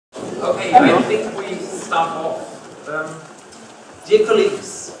Okay, I think we start off. Dear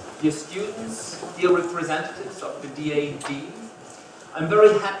colleagues, dear students, dear representatives of the DAD, I'm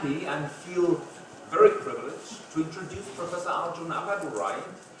very happy and feel very privileged to introduce Professor Arjun Appadurai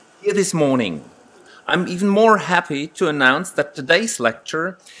here this morning. I'm even more happy to announce that today's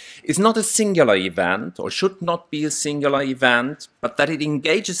lecture is not a singular event, or should not be a singular event, but that it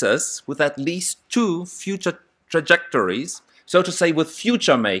engages us with at least two future trajectories, so to say, with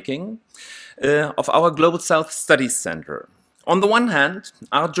future making of our Global South Studies Center. On the one hand,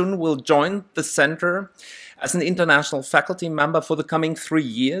 Arjun will join the center as an international faculty member for the coming 3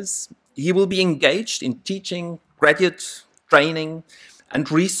 years. He will be engaged in teaching, graduate training,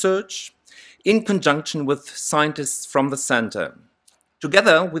 and research in conjunction with scientists from the center.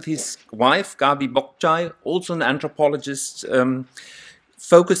 Together with his wife, Gabi Bokchai, also an anthropologist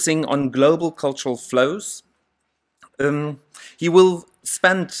focusing on global cultural flows, he will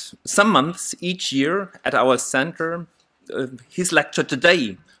spend some months each year at our center. His lecture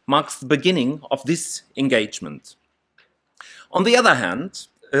today marks the beginning of this engagement. On the other hand,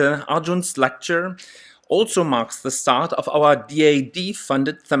 Arjun's lecture also marks the start of our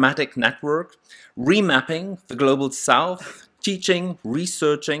DAD-funded thematic network, remapping the Global South, teaching,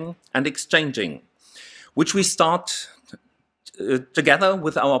 researching, and exchanging, which we start together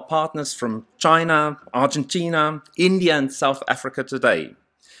with our partners from China, Argentina, India, and South Africa today.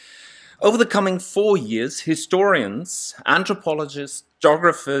 Over the coming 4 years, historians, anthropologists,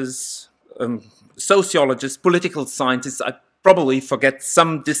 geographers, sociologists, political scientists, I probably forget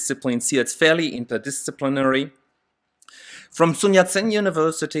some disciplines here, it's fairly interdisciplinary, from Sun Yat-sen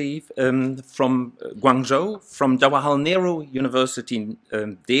University, from Guangzhou, from Jawaharlal Nehru University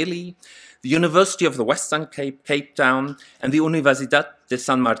in Delhi, the University of the Western Cape, Cape Town, and the Universidad de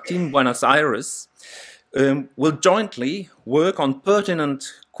San Martín, Buenos Aires, will jointly work on pertinent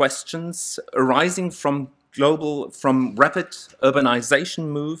questions arising from rapid urbanization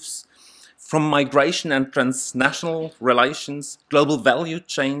moves, from migration and transnational relations, global value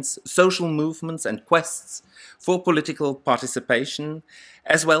chains, social movements and quests for political participation,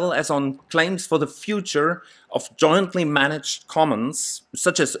 as well as on claims for the future of jointly managed commons,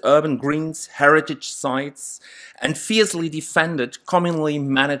 such as urban greens, heritage sites, and fiercely defended communally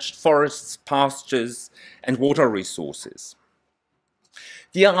managed forests, pastures, and water resources.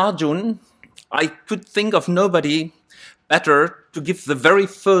 Dear Arjun, I could think of nobody better to give the very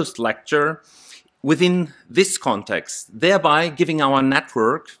first lecture within this context, thereby giving our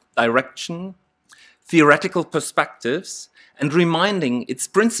network direction, theoretical perspectives, and reminding its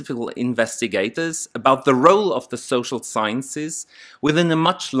principal investigators about the role of the social sciences within a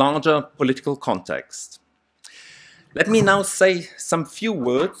much larger political context. Let me now say some few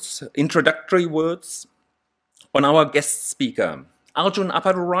words, introductory words, on our guest speaker. Arjun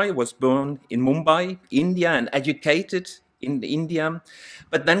Appadurai was born in Mumbai, India, and educated in India,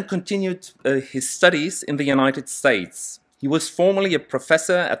 but then continued his studies in the United States. He was formerly a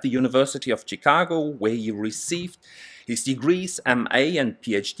professor at the University of Chicago, where he received his degrees, MA and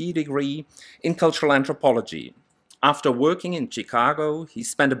PhD degree, in cultural anthropology. After working in Chicago, he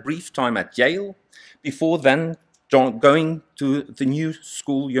spent a brief time at Yale, before then going to the New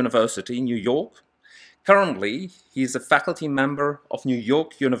School University in New York. Currently, he is a faculty member of New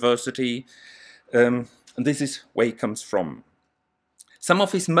York University, and this is where he comes from. Some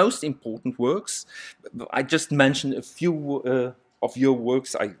of his most important works, I just mentioned a few of your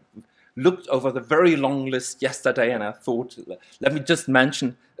works. I looked over the very long list yesterday and I thought, let me just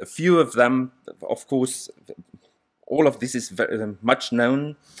mention a few of them. Of course, all of this is very much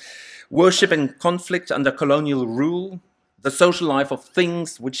known. Worship and Conflict Under Colonial Rule, The Social Life of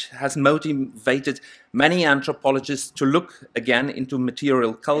Things, which has motivated many anthropologists to look again into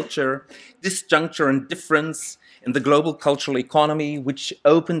material culture, Disjuncture and Difference in the Global Cultural Economy, which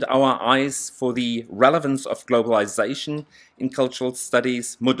opened our eyes for the relevance of globalization in cultural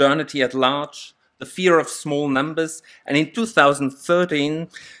studies, Modernity at Large, The Fear of Small Numbers, and in 2013,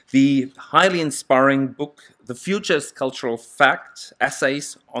 the highly inspiring book, The Future is Cultural Fact,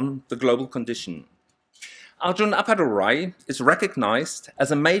 Essays on the Global Condition. Arjun Appadurai is recognized as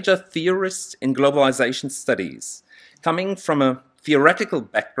a major theorist in globalization studies. Coming from a theoretical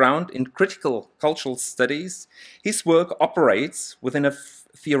background in critical cultural studies, his work operates within a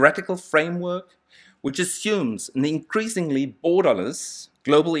theoretical framework which assumes an increasingly borderless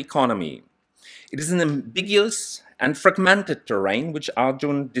global economy. It is an ambiguous and fragmented terrain which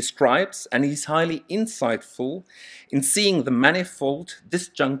Arjun describes, and he's highly insightful in seeing the manifold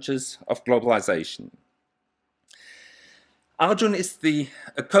disjunctures of globalization. Arjun is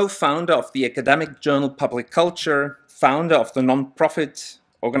a co-founder of the academic journal Public Culture, founder of the non-profit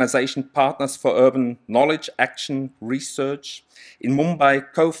organization Partners for Urban Knowledge Action Research. In Mumbai,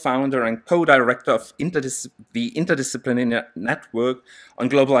 co-founder and co-director of the Interdisciplinary Network on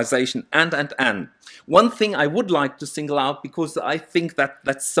Globalization, and. One thing I would like to single out, because I think that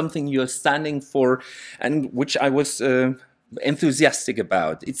that's something you're standing for and which I was enthusiastic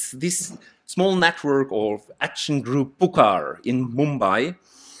about. It's this small network or action group, Pukar, in Mumbai,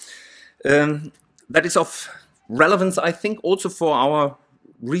 that is of relevance, I think, also for our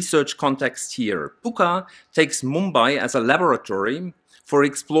research context here. Pukar takes Mumbai as a laboratory for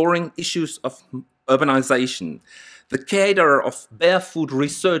exploring issues of urbanization. The cadre of barefoot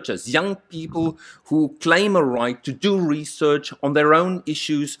researchers, young people who claim a right to do research on their own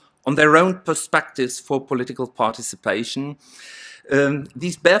issues, on their own perspectives for political participation.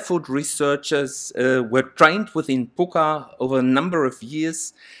 These barefoot researchers were trained within Pukar over a number of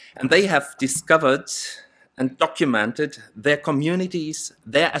years, and they have discovered and documented their communities,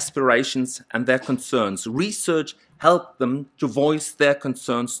 their aspirations, and their concerns. Research helped them to voice their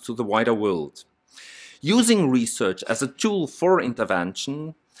concerns to the wider world. Using research as a tool for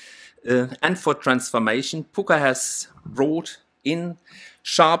intervention and for transformation, Pukar has brought in a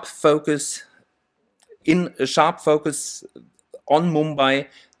sharp focus on Mumbai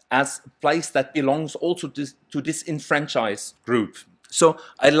as a place that belongs also to this enfranchised group. So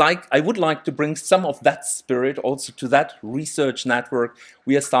I would like to bring some of that spirit also to that research network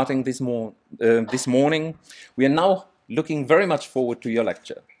we are starting this morning. We are now looking very much forward to your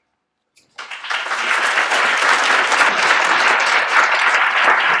lecture.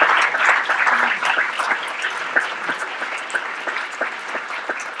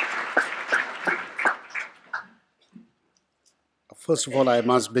 First of all, I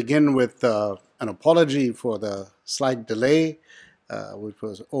must begin with an apology for the slight delay, which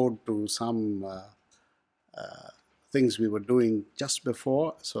was owed to some things we were doing just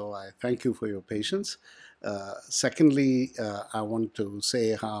before. So I thank you for your patience. Secondly, I want to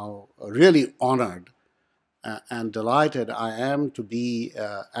say how really honored and delighted I am to be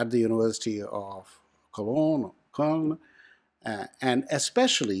at the University of Cologne, and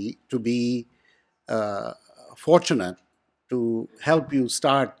especially to be fortunate to help you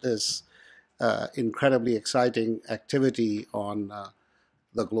start this incredibly exciting activity on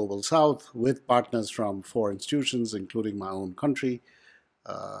the Global South with partners from 4 institutions, including my own country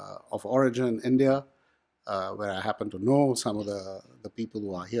of origin, India, where I happen to know some of the people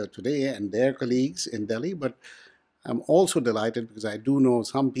who are here today and their colleagues in Delhi. But I'm also delighted because I do know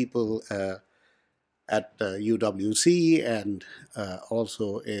some people at UWC and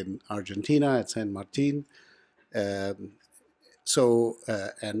also in Argentina at San Martin.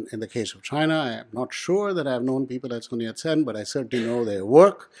 And in the case of China, I'm not sure that I've known people at Sun Yat-sen, but I certainly know their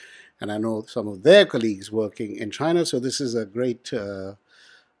work, and I know some of their colleagues working in China. So this is a great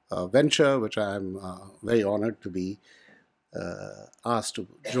venture, which I'm very honored to be asked to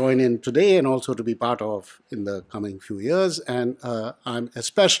join in today and also to be part of in the coming few years. And I'm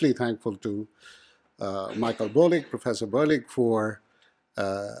especially thankful to Michael Berlig, Professor Berlig, for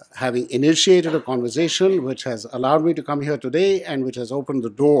having initiated a conversation which has allowed me to come here today and which has opened the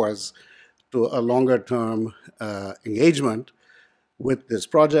doors to a longer-term engagement with this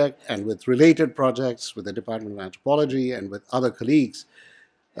project and with related projects with the Department of Anthropology and with other colleagues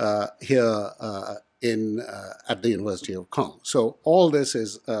here at the University of Coole. So all this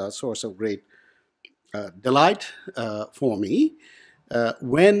is a source of great delight for me.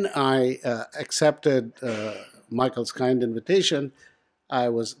 When I accepted Michael's kind invitation, I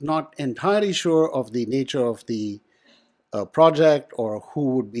was not entirely sure of the nature of the project or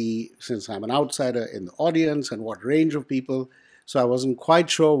who would be, since I'm an outsider in the audience, and what range of people. So I wasn't quite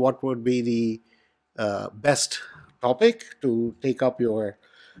sure what would be the best topic to take up your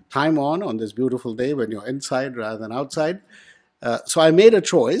time on this beautiful day when you're inside rather than outside. So I made a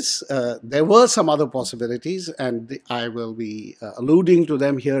choice. There were some other possibilities, and I will be alluding to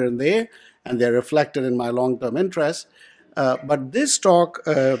them here and there, and they're reflected in my long-term interest. But this talk,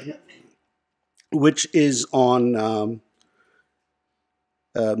 which is on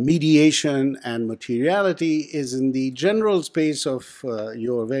mediation and materiality, is in the general space of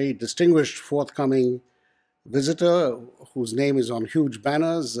your very distinguished forthcoming visitor, whose name is on huge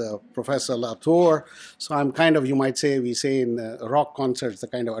banners, Professor Latour. So I'm kind of, you might say, we say in rock concerts, the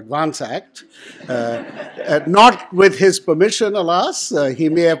kind of advance act. Not with his permission, alas. He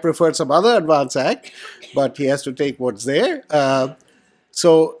may have preferred some other advance act, but he has to take what's there.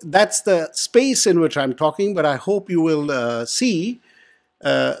 So that's the space in which I'm talking, but I hope you will see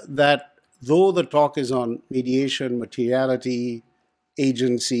that though the talk is on mediation, materiality,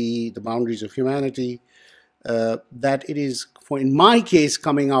 agency, the boundaries of humanity, that it is for, in my case,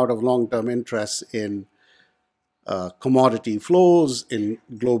 coming out of long-term interests in commodity flows, in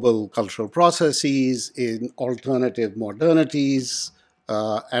global cultural processes, in alternative modernities,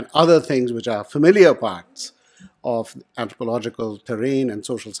 and other things which are familiar parts of anthropological terrain and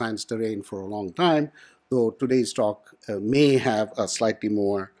social science terrain for a long time, though today's talk may have a slightly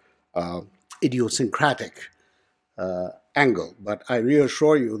more idiosyncratic angle. But I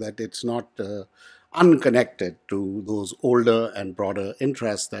reassure you that it's not unconnected to those older and broader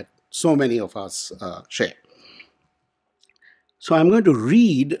interests that so many of us share. So I'm going to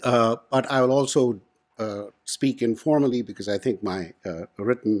read, but I will also speak informally because I think my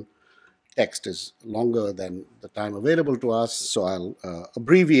written text is longer than the time available to us, so I'll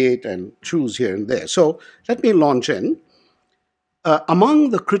abbreviate and choose here and there. So let me launch in. Among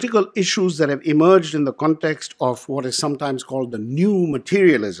the critical issues that have emerged in the context of what is sometimes called the new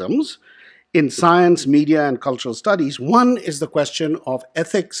materialisms in science, media, and cultural studies, one is the question of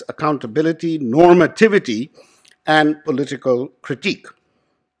ethics, accountability, normativity, and political critique.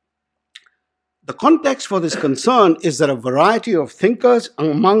 The context for this concern is that a variety of thinkers,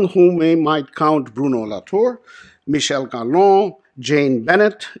 among whom we might count Bruno Latour, Michel Carlon, Jane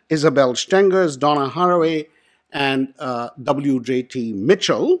Bennet, Isabel Stengers, Donna Haraway, and W.J.T.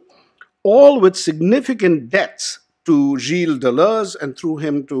 Mitchell, all with significant debts to Gilles Deleuze and through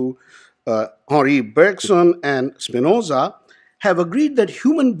him to Henri Bergson and Spinoza, have agreed that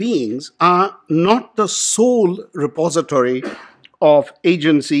human beings are not the sole repository of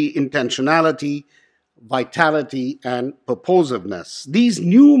agency, intentionality, vitality, and purposiveness. These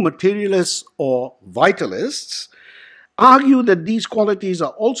new materialists or vitalists argue that these qualities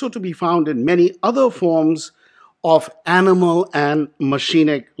are also to be found in many other forms of animal and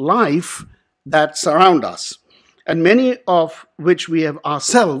machinic life that surround us, and many of which we have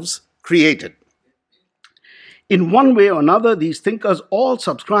ourselves created. In one way or another, these thinkers all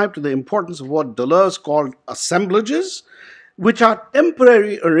subscribe to the importance of what Deleuze called assemblages, which are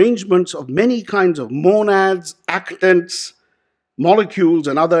temporary arrangements of many kinds of monads, actants, molecules,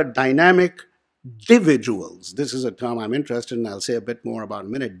 and other dynamic individuals. This is a term I'm interested in. I'll say a bit more about in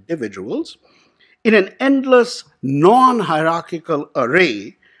a minute. Individuals in an endless, non-hierarchical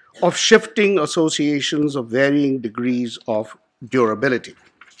array of shifting associations of varying degrees of durability.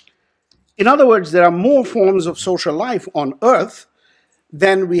 In other words, there are more forms of social life on Earth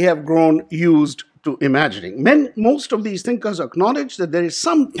than we have grown used to imagining. Most of these thinkers acknowledge that there is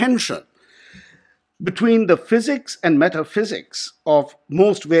some tension between the physics and metaphysics of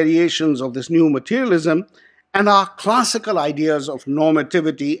most variations of this new materialism and our classical ideas of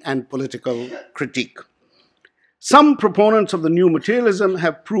normativity and political critique. Some proponents of the new materialism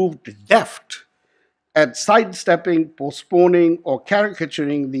have proved deft at sidestepping, postponing, or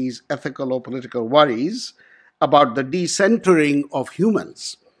caricaturing these ethical or political worries about the decentering of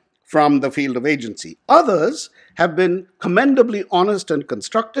humans from the field of agency. Others have been commendably honest and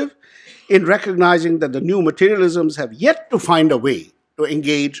constructive in recognizing that the new materialisms have yet to find a way to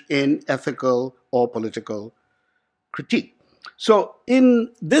engage in ethical or political critique. So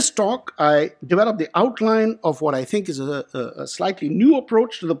in this talk, I developed the outline of what I think is a slightly new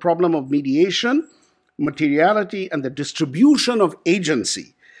approach to the problem of mediation, materiality, and the distribution of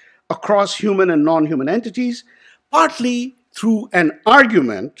agency across human and non-human entities, partly through an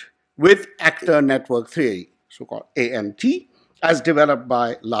argument with actor network theory, so-called ANT, as developed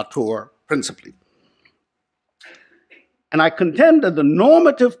by Latour principally. And I contend that the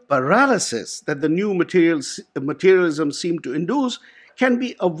normative paralysis that the new materialism seem to induce can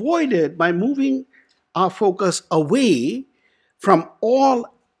be avoided by moving our focus away from all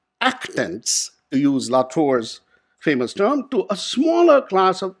actants, to use Latour's famous term, to a smaller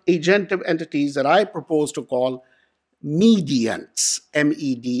class of agentive entities that I propose to call mediants,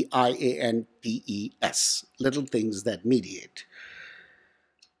 M-E-D-I-A-N-T-E-S, little things that mediate.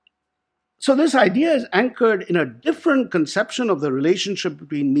 So this idea is anchored in a different conception of the relationship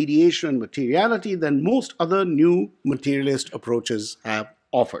between mediation and materiality than most other new materialist approaches have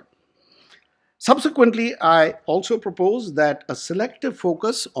offered. Subsequently, I also propose that a selective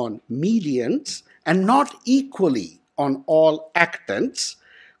focus on mediants and not equally on all actants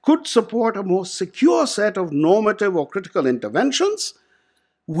could support a more secure set of normative or critical interventions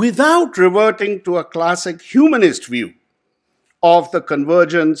without reverting to a classic humanist view of the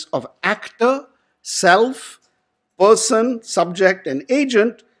convergence of actor, self, person, subject, and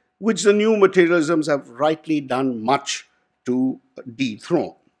agent, which the new materialisms have rightly done much to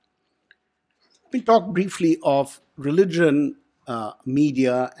dethrone. Let me talk briefly of religion,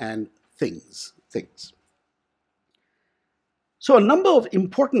 media, and things. So a number of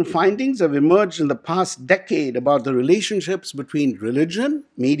important findings have emerged in the past decade about the relationships between religion,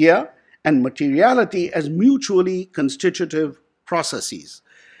 media, and materiality as mutually constitutive processes.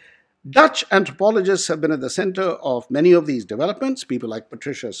 Dutch anthropologists have been at the center of many of these developments, people like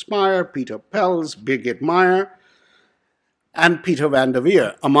Patricia Smyer, Peter Pels, Birgit Meyer, and Peter van der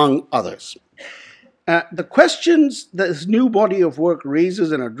Veer, among others. The questions this new body of work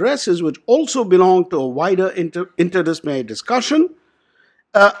raises and addresses, which also belong to a wider interdisciplinary discussion,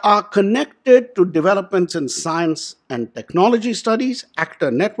 are connected to developments in science and technology studies, actor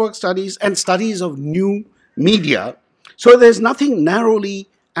network studies, and studies of new media. So there's nothing narrowly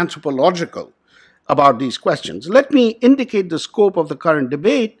anthropological about these questions. Let me indicate the scope of the current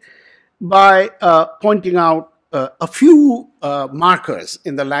debate by pointing out a few markers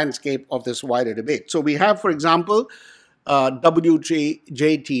in the landscape of this wider debate. So we have, for example,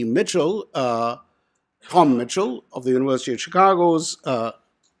 W.J.T. Mitchell, Tom Mitchell of the University of Chicago's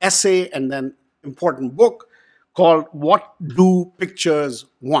essay and then important book called What Do Pictures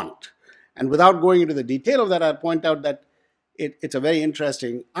Want? And without going into the detail of that, I'll point out that it's a very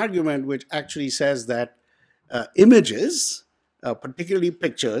interesting argument which actually says that images, particularly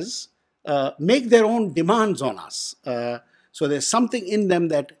pictures, make their own demands on us. So there's something in them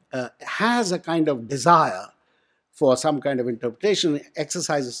that has a kind of desire for some kind of interpretation,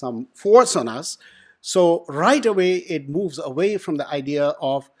 exercises some force on us. So right away, it moves away from the idea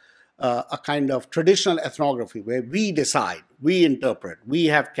of a kind of traditional ethnography where we decide, we interpret, we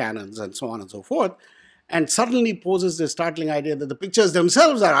have canons, and so on and so forth, and suddenly poses this startling idea that the pictures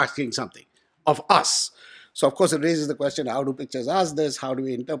themselves are asking something of us. So, of course, it raises the question, how do pictures ask this? How do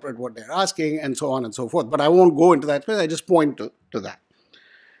we interpret what they're asking? And so on and so forth. But I won't go into that, I just point to that.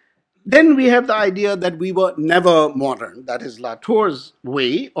 Then we have the idea that we were never modern. That is Latour's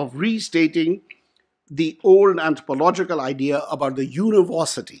way of restating the old anthropological idea about the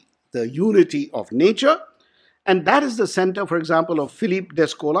univocity, the unity of nature. And that is the center, for example, of Philippe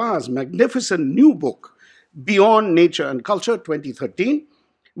Descola's magnificent new book, Beyond Nature and Culture, 2013,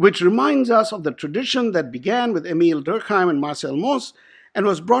 which reminds us of the tradition that began with Emile Durkheim and Marcel Mauss and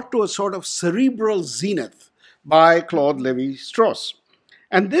was brought to a sort of cerebral zenith by Claude Lévi-Strauss.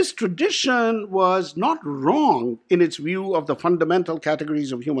 And this tradition was not wrong in its view of the fundamental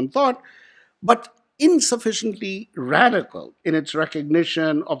categories of human thought, but insufficiently radical in its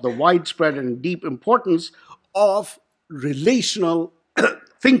recognition of the widespread and deep importance of relational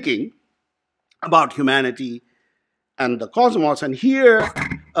thinking about humanity and the cosmos. And here,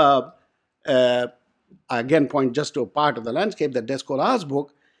 I again point just to a part of the landscape that Descola's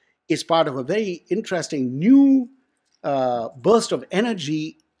book is part of a very interesting new burst of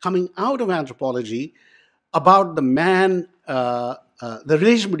energy coming out of anthropology about the man, the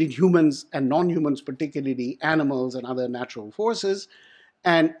relation between humans and non-humans, particularly animals and other natural forces.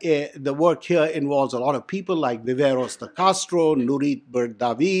 And the work here involves a lot of people like Viveiros de Castro, Nurit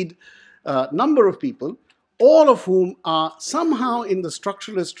David, a number of people, all of whom are somehow in the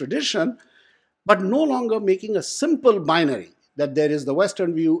structuralist tradition, but no longer making a simple binary, that there is the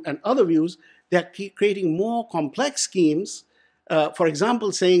Western view and other views. They're creating more complex schemes, for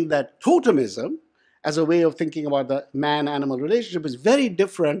example, saying that totemism, as a way of thinking about the man-animal relationship, is very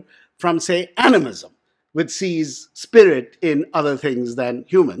different from, say, animism, which sees spirit in other things than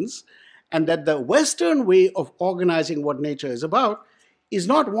humans, and that the Western way of organizing what nature is about is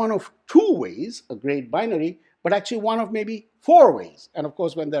not one of two ways, a great binary, but actually one of maybe four ways. And of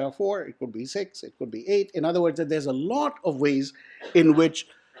course, when there are four, it could be six, it could be eight. In other words, that there's a lot of ways in which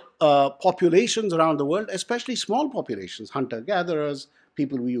populations around the world, especially small populations, hunter-gatherers,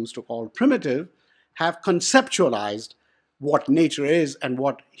 people we used to call primitive, have conceptualized what nature is and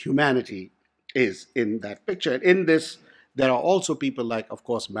what humanity is in that picture. In this, there are also people like, of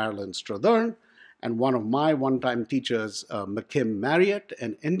course, Marilyn Strathern, and one of my one-time teachers, McKim Marriott,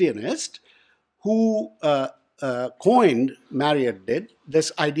 an Indianist, who coined, Marriott did,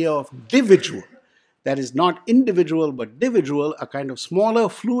 this idea of dividual. That is not individual, but dividual, a kind of smaller,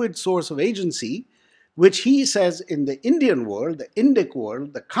 fluid source of agency, which he says in the Indian world, the Indic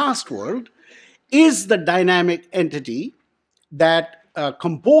world, the caste world, is the dynamic entity that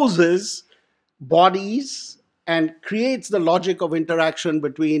composes bodies and creates the logic of interaction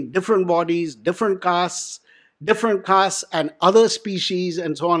between different bodies, different castes and other species,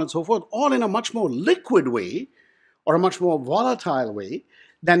 and so on and so forth, all in a much more liquid way or a much more volatile way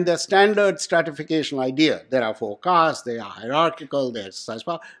than the standard stratification idea. There are four castes, they are hierarchical, they exercise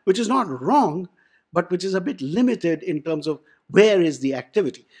power, which is not wrong, but which is a bit limited in terms of where is the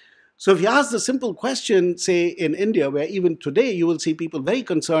activity. So if you ask the simple question, say in India, where even today you will see people very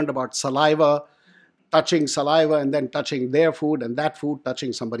concerned about saliva, touching saliva and then touching their food, and that food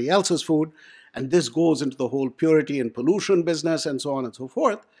touching somebody else's food. And this goes into the whole purity and pollution business and so on and so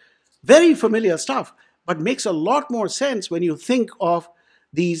forth. Very familiar stuff, but makes a lot more sense when you think of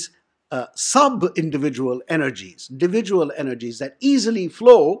these sub-individual energies, individual energies that easily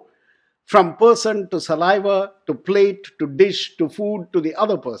flow from person to saliva, to plate, to dish, to food, to the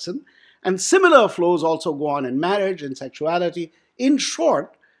other person. And similar flows also go on in marriage and sexuality. In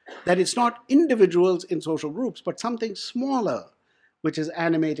short, that it's not individuals in social groups, but something smaller, which is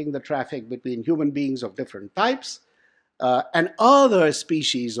animating the traffic between human beings of different types and other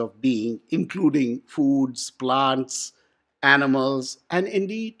species of being, including foods, plants, animals, and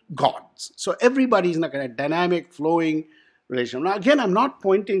indeed gods. So everybody's in a kind of dynamic, flowing relation. Now, again, I'm not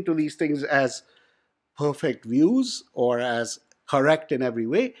pointing to these things as perfect views or as correct in every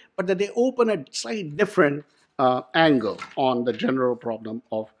way, but that they open a slightly different angle on the general problem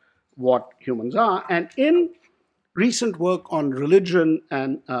of what humans are. And in recent work on religion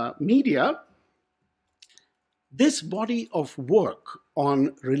and media, this body of work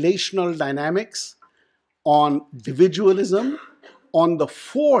on relational dynamics, on individualism, on the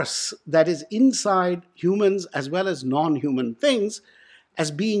force that is inside humans as well as non-human things as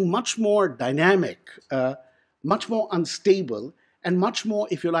being much more dynamic, much more unstable, and much more,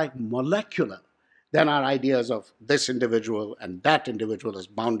 if you like, molecular than our ideas of this individual and that individual as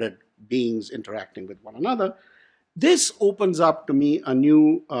bounded beings interacting with one another. This opens up to me a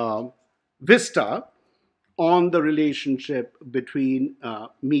new vista on the relationship between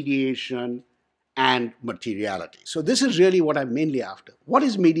mediation and materiality. So this is really what I'm mainly after. What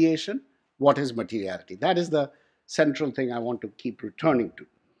is mediation? What is materiality? That is the central thing I want to keep returning to.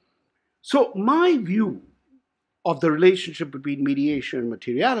 So my view of the relationship between mediation and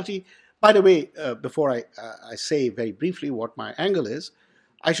materiality, by the way, before I say very briefly what my angle is,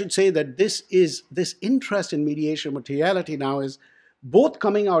 I should say that this interest in mediation and materiality now is both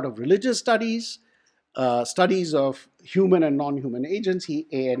coming out of religious studies, studies of human and non-human agency,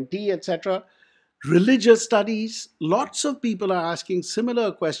 ANT, etc., religious studies. Lots of people are asking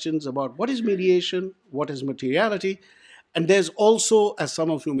similar questions about what is mediation, what is materiality. And there's also, as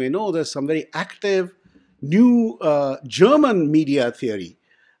some of you may know, there's some very active new German media theory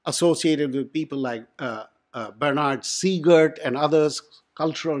associated with people like Bernard Siegert and others,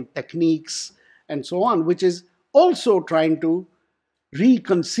 cultural techniques, and so on, which is also trying to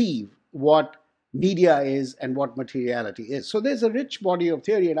reconceive what media is and what materiality is. So there's a rich body of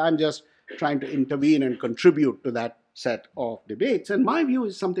theory, and I'm just trying to intervene and contribute to that set of debates. And my view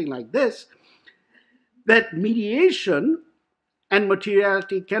is something like this, that mediation and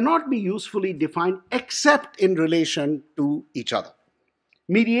materiality cannot be usefully defined except in relation to each other.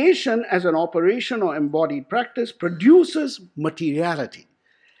 Mediation as an operation or embodied practice produces materiality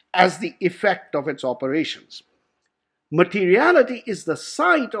as the effect of its operations. Materiality is the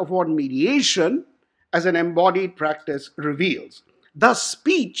site of what mediation as an embodied practice reveals. Thus,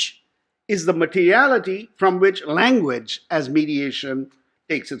 speech is the materiality from which language as mediation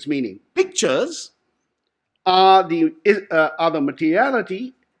takes its meaning. Pictures are the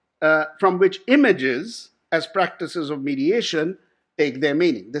materiality from which images as practices of mediation take their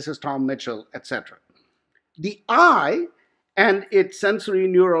meaning. This is Tom Mitchell, etc. The eye and its sensory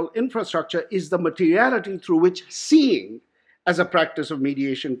neural infrastructure is the materiality through which seeing as a practice of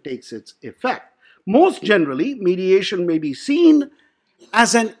mediation takes its effect. Most generally, mediation may be seen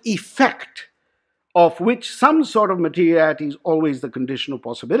as an effect of which some sort of materiality is always the conditional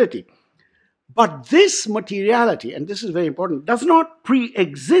possibility. But this materiality, and this is very important, does not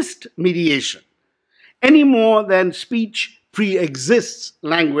pre-exist mediation any more than speech pre-exists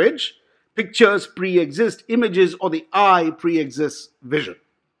language, pictures pre-exist images, or the eye pre-exists vision.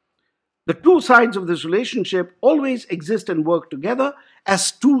 The two sides of this relationship always exist and work together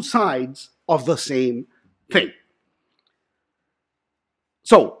as two sides of the same thing.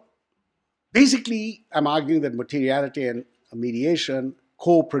 So, basically, I'm arguing that materiality and mediation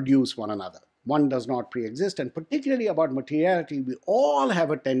co-produce one another. One does not pre-exist, and particularly about materiality, we all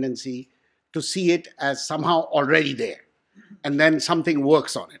have a tendency to see it as somehow already there, and then something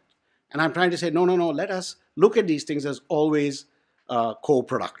works on it. And I'm trying to say, no, let us look at these things as always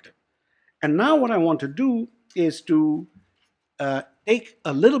co-productive. And now what I want to do is to take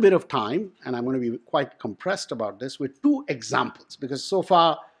a little bit of time, and I'm going to be quite compressed about this, with two examples, because so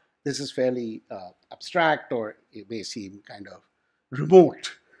far this is fairly abstract, or it may seem kind of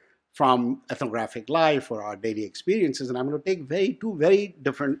remote from ethnographic life or our daily experiences. And I'm going to take two very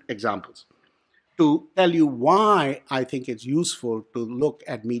different examples to tell you why I think it's useful to look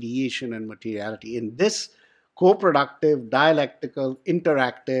at mediation and materiality in this co-productive, dialectical,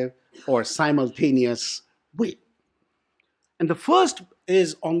 interactive, or simultaneous way. And the first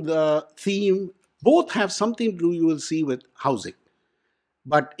is on the theme, both have something to do, you will see, with housing,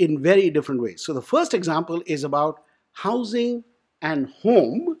 but in very different ways. So the first example is about housing and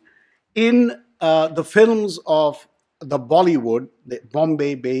home in the films of the Bollywood, the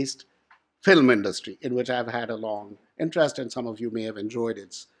Bombay-based film industry, in which I've had a long interest, and some of you may have enjoyed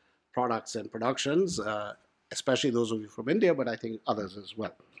its products and productions, especially those of you from India, but I think others as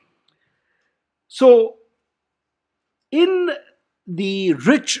well. So in the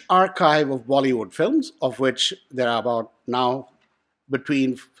rich archive of Bollywood films, of which there are about now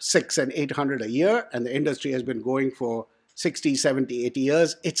between 600 and 800 a year, and the industry has been going for 60, 70, 80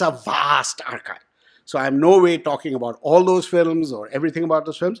 years, it's a vast archive. So I'm no way talking about all those films or everything about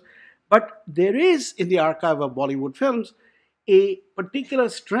those films, but there is in the archive of Bollywood films a particular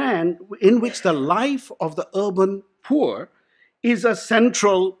strand in which the life of the urban poor is a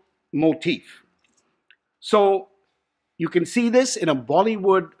central motif. So you can see this in a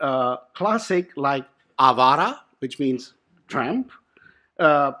Bollywood classic like Avara, which means tramp,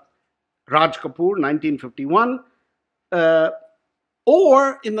 Raj Kapoor, 1951,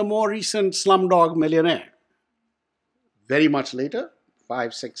 or in the more recent Slumdog Millionaire, very much later,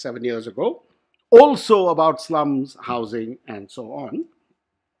 5, 6, 7 years ago, also about slums, housing, and so on.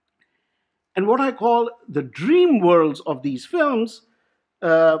 And what I call the dream worlds of these films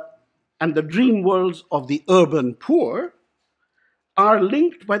and the dream worlds of the urban poor are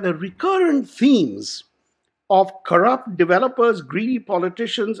linked by the recurrent themes of corrupt developers, greedy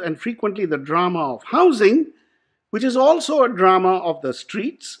politicians, and frequently the drama of housing, which is also a drama of the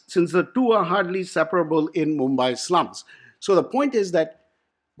streets, since the two are hardly separable in Mumbai slums. So the point is that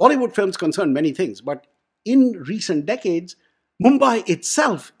Bollywood films concern many things, but in recent decades, Mumbai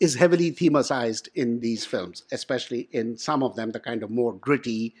itself is heavily thematicized in these films, especially in some of them, the kind of more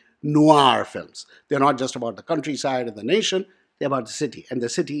gritty noir films. They're not just about the countryside of the nation, they're about the city, and the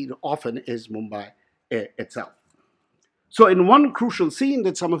city often is Mumbai itself. So in one crucial scene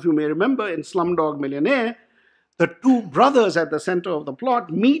that some of you may remember in Slumdog Millionaire, the two brothers at the center of the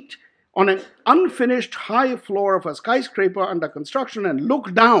plot meet on an unfinished high floor of a skyscraper under construction and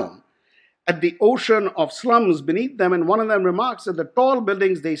look down at the ocean of slums beneath them, and one of them remarks that the tall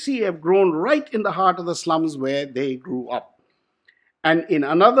buildings they see have grown right in the heart of the slums where they grew up. And in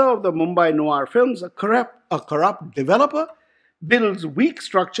another of the Mumbai noir films, a corrupt developer builds weak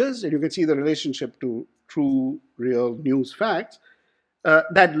structures, and you can see the relationship to true, real news facts,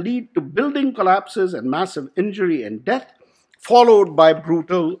 that lead to building collapses and massive injury and death, followed by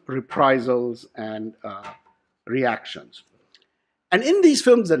brutal reprisals and reactions. And in these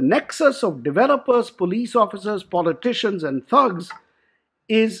films, the nexus of developers, police officers, politicians, and thugs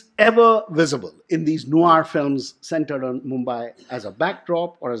is ever visible in these noir films centered on Mumbai as a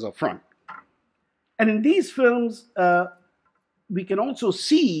backdrop or as a front. And in these films, we can also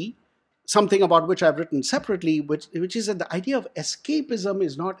see something about which I've written separately, which is that the idea of escapism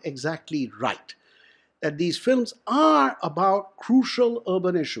is not exactly right. That these films are about crucial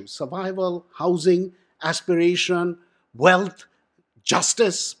urban issues: survival, housing, aspiration, wealth,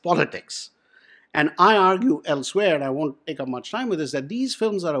 justice, politics. And I argue elsewhere, and I won't take up much time with this, that these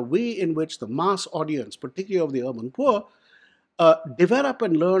films are a way in which the mass audience, particularly of the urban poor, develop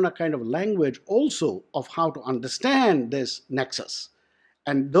and learn a kind of language also of how to understand this nexus.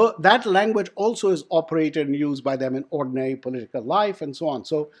 And that language also is operated and used by them in ordinary political life and so on.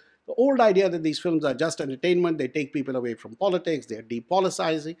 So the old idea that these films are just entertainment, they take people away from politics, they're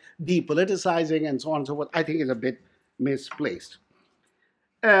depoliticizing, and so on and so forth, I think is a bit misplaced.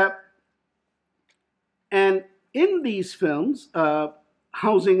 And in these films,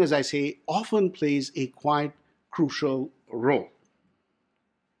 housing, as I say, often plays a quite crucial role.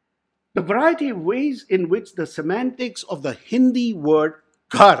 The variety of ways in which the semantics of the Hindi word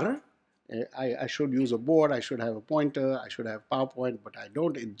ghar, I should use a board, I should have a pointer, I should have PowerPoint, but I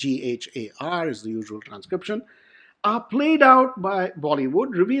don't. GHAR is the usual transcription, are played out by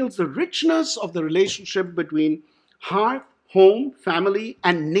Bollywood, reveals the richness of the relationship between hearth, home, family,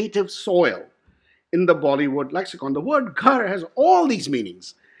 and native soil in the Bollywood lexicon. The word ghar has all these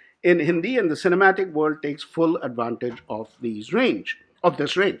meanings in Hindi, and the cinematic world takes full advantage of this range.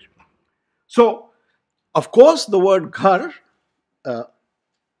 So, of course, the word ghar,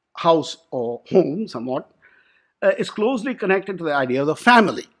 house or home somewhat, is closely connected to the idea of the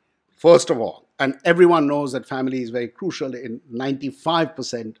family, first of all. And everyone knows that family is very crucial in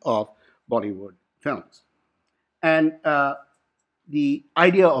 95% of Bollywood films. And the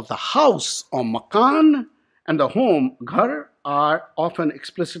idea of the house or makan and the home, ghar, are often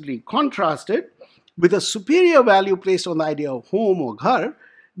explicitly contrasted with a superior value placed on the idea of home or ghar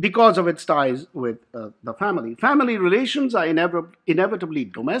because of its ties with the family. Family relations are inevitably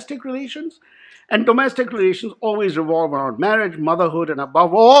domestic relations, and domestic relations always revolve around marriage, motherhood, and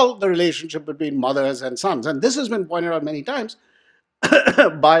above all, the relationship between mothers and sons. And this has been pointed out many times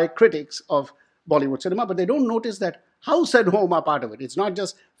by critics of Bollywood cinema, but they don't notice that house and home are part of it. It's not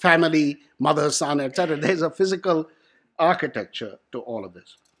just family, mother, son, etc. There's a physical architecture to all of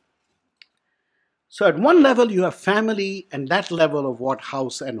this. So at one level, you have family and that level of what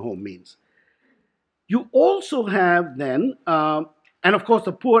house and home means. You also have then, and of course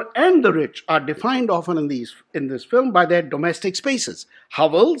the poor and the rich are defined often in this film by their domestic spaces.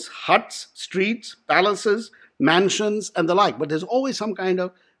 Hovels, huts, streets, palaces, mansions, and the like. But there's always some kind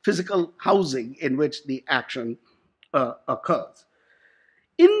of physical housing in which the action occurs.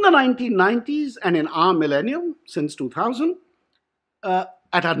 In the 1990s and in our millennium, since 2000,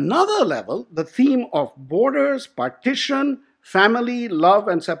 at another level, the theme of borders, partition, family, love,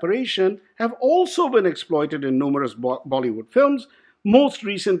 and separation have also been exploited in numerous Bollywood films, most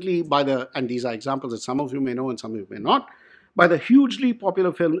recently by and these are examples that some of you may know and some of you may not, by the hugely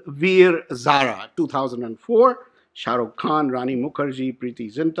popular film Veer Zara, 2004, Shah Rukh Khan, Rani Mukherjee,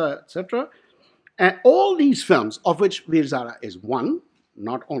 Preeti Zinta, etc. And all these films, of which Veer Zara is one,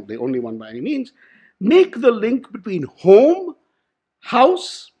 not the only one by any means, make the link between home,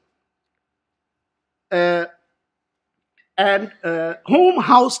 house, and home,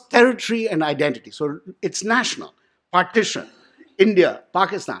 house, territory, and identity. So it's national, partition, India,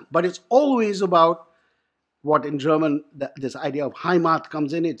 Pakistan, but it's always about what in German, this idea of Heimat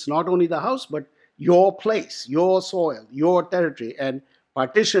comes in. It's not only the house, but your place, your soil, your territory. And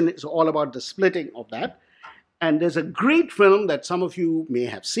partition is all about the splitting of that. And there's a great film that some of you may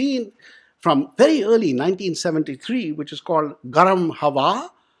have seen from very early 1973, which is called Garam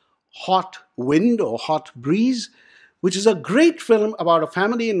Hawa, Hot Wind or Hot Breeze, which is a great film about a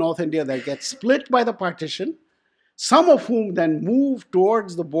family in North India that gets split by the partition, some of whom then move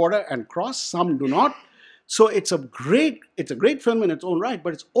towards the border and cross, some do not. So it's a great film in its own right,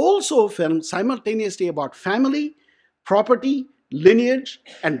 but it's also a film simultaneously about family, property, lineage,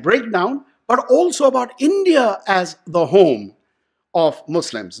 and breakdown, but also about India as the home of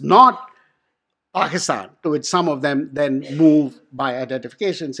Muslims, not Pakistan, to which some of them then move by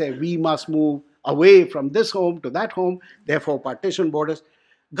identification, say we must move away from this home to that home, therefore partition borders.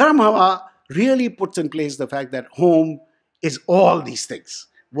 Garam Hawa really puts in place the fact that home is all these things,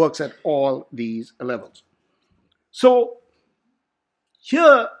 works at all these levels. So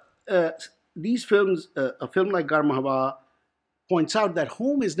here, these films, a film like Garam Hawa points out that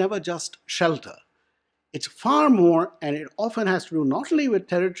home is never just shelter. It's far more, and it often has to do not only with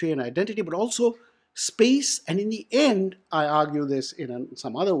territory and identity, but also space. And in the end, I argue this in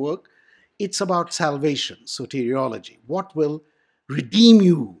some other work, it's about salvation, soteriology. What will redeem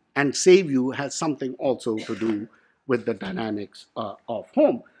you and save you has something also to do with the dynamics of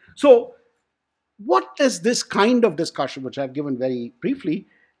home. So what does this kind of discussion, which I've given very briefly,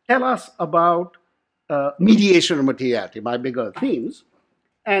 tell us about mediation and materiality, my bigger themes?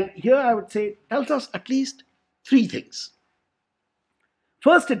 And here I would say it tells us at least three things.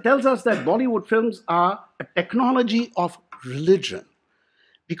 First, it tells us that Bollywood films are a technology of religion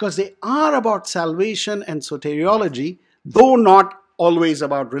because they are about salvation and soteriology, though not always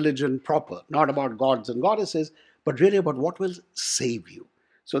about religion proper, not about gods and goddesses, but really about what will save you.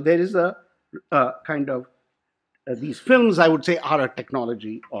 So there is a kind of, these films, I would say, are a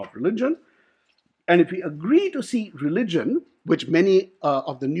technology of religion. And if we agree to see religion, which many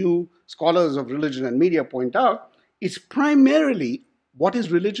of the new scholars of religion and media point out, is primarily, what is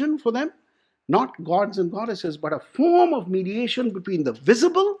religion for them? Not gods and goddesses, but a form of mediation between the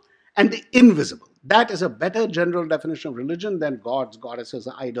visible and the invisible. That is a better general definition of religion than gods, goddesses,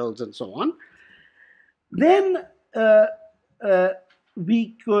 idols, and so on. Then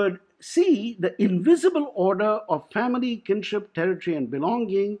we could see the invisible order of family, kinship, territory, and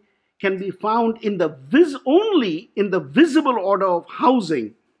belonging can be found in only in the visible order of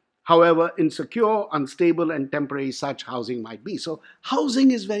housing, however insecure, unstable, and temporary such housing might be. So housing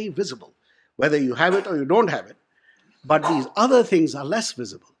is very visible, whether you have it or you don't have it. But these other things are less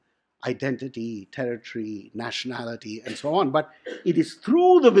visible. Identity, territory, nationality, and so on. But it is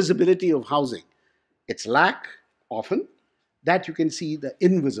through the visibility of housing, its lack often, that you can see the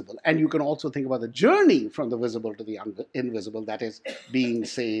invisible. And you can also think about the journey from the visible to the invisible, that is being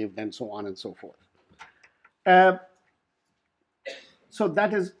saved and so on and so forth. So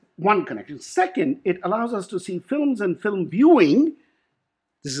that is one connection. Second, it allows us to see films and film viewing.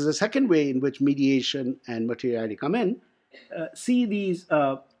 This is the second way in which mediation and materiality come in. See these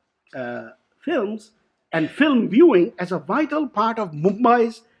films and film viewing as a vital part of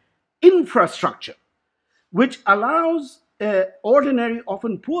Mumbai's infrastructure, which allows ordinary,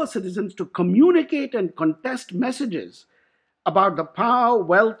 often poor citizens to communicate and contest messages about the power,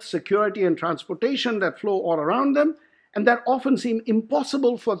 wealth, security, and transportation that flow all around them, and that often seem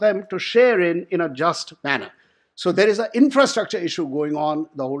impossible for them to share in a just manner. So there is an infrastructure issue going on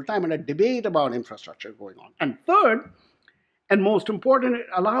the whole time, and a debate about infrastructure going on. And third, and most important, it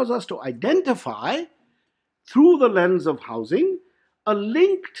allows us to identify, through the lens of housing, a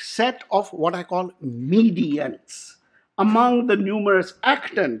linked set of what I call mediants among the numerous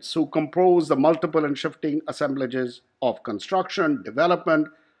actants who compose the multiple and shifting assemblages of construction, development,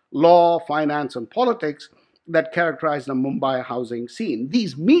 law, finance, and politics that characterize the Mumbai housing scene.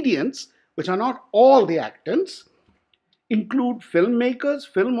 These mediants, which are not all the actants, include filmmakers,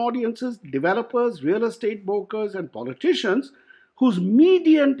 film audiences, developers, real estate brokers, and politicians whose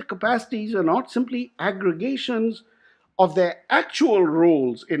mediant capacities are not simply aggregations of their actual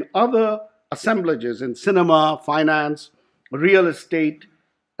roles in other assemblages in cinema, finance, real estate,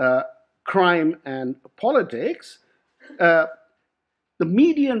 crime, and politics. The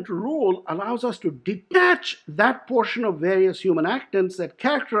mediant role allows us to detach that portion of various human actants that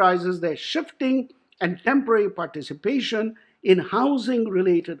characterizes their shifting and temporary participation in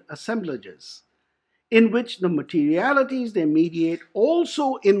housing-related assemblages, in which the materialities they mediate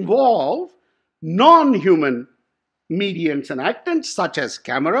also involve non-human mediants and actants, such as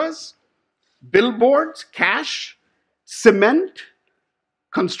cameras, billboards, cash, cement,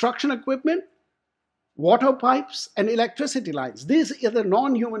 construction equipment, water pipes, and electricity lines. These are the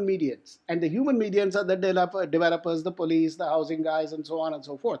non-human medians, and the human medians are the developers, the police, the housing guys, and so on and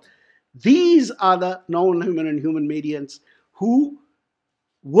so forth. These are the non-human and human medians who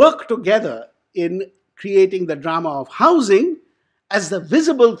work together in creating the drama of housing as the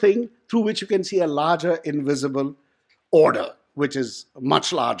visible thing through which you can see a larger invisible order, which is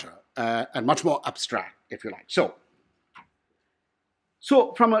much larger and much more abstract, if you like.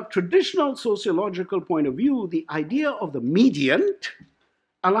 So from a traditional sociological point of view, the idea of the mediant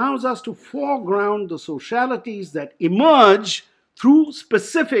allows us to foreground the socialities that emerge through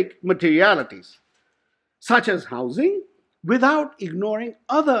specific materialities, such as housing, without ignoring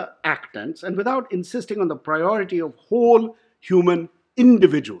other actants and without insisting on the priority of whole human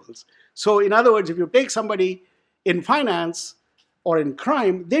individuals. So in other words, if you take somebody in finance or in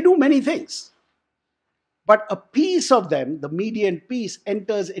crime, they do many things. But a piece of them, the median piece,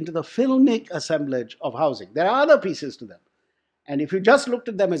 enters into the filmic assemblage of housing. There are other pieces to them. And if you just looked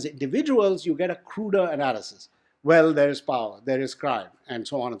at them as individuals, you get a cruder analysis. Well, there is power, there is crime, and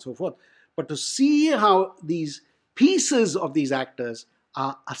so on and so forth. But to see how these pieces of these actors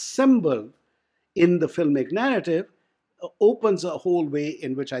are assembled in the filmic narrative opens a whole way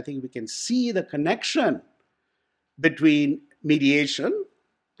in which I think we can see the connection between mediation,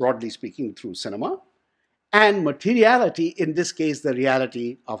 broadly speaking, through cinema, and materiality, in this case, the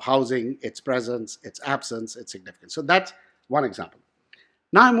reality of housing, its presence, its absence, its significance. So that's one example.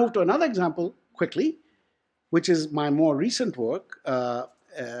 Now I move to another example quickly, which is my more recent work,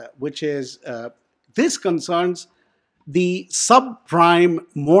 which is, this concerns the subprime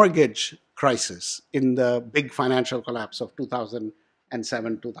mortgage crisis in the big financial collapse of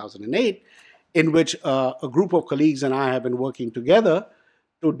 2007, 2008, in which a group of colleagues and I have been working together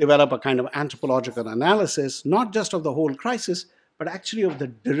to develop a kind of anthropological analysis, not just of the whole crisis, but actually of the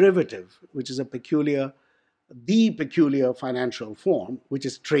derivative, which is the peculiar financial form, which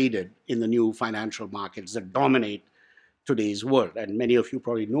is traded in the new financial markets that dominate today's world. And many of you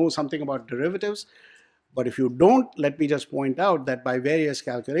probably know something about derivatives, but if you don't, let me just point out that by various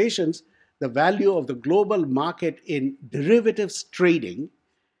calculations, the value of the global market in derivatives trading,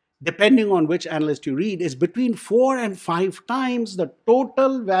 depending on which analyst you read, is between 4 and 5 times the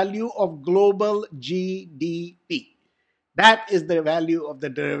total value of global GDP. That is the value of the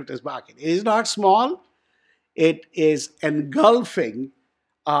derivatives market. It is not small. It is engulfing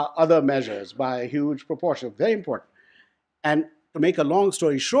other measures by a huge proportion. Very important. And to make a long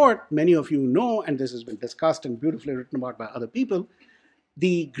story short, many of you know, and this has been discussed and beautifully written about by other people,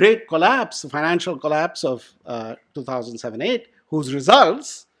 the great collapse, the financial collapse of 2007-8, whose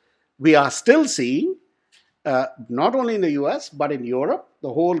results we are still seeing, not only in the US, but in Europe.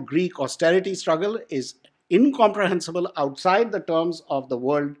 The whole Greek austerity struggle is incomprehensible outside the terms of the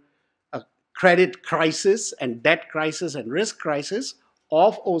world credit crisis and debt crisis and risk crisis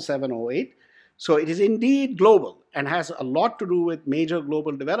of 07-08. So it is indeed global and has a lot to do with major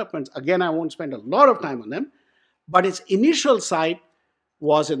global developments. Again, I won't spend a lot of time on them, but its initial site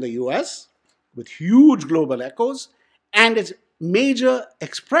was in the US with huge global echoes, and its major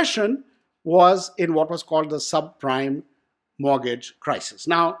expression was in what was called the subprime mortgage crisis.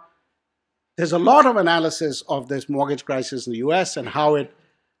 Now, there's a lot of analysis of this mortgage crisis in the US and how it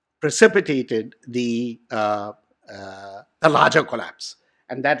precipitated the larger collapse.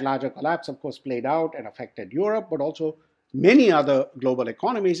 And that larger collapse, of course, played out and affected Europe, but also many other global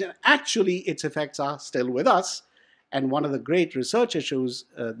economies. And actually, its effects are still with us. And one of the great research issues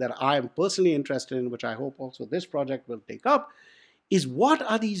that I am personally interested in, which I hope also this project will take up, is what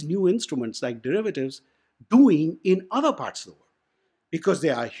are these new instruments like derivatives doing in other parts of the world? Because they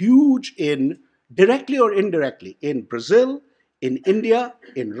are huge in, directly or indirectly, in Brazil, in India,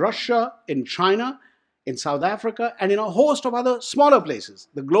 in Russia, in China, in South Africa, and in a host of other smaller places.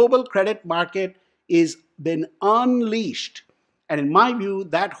 The global credit market is been unleashed. And in my view,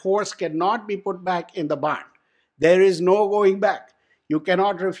 that horse cannot be put back in the barn. There is no going back. You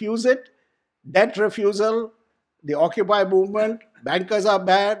cannot refuse it. Debt refusal, the Occupy movement, bankers are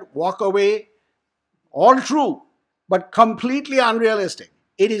bad, walk away, all true, but completely unrealistic.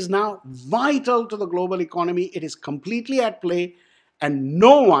 It is now vital to the global economy. It is completely at play, and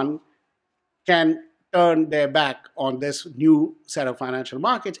no one can turn their back on this new set of financial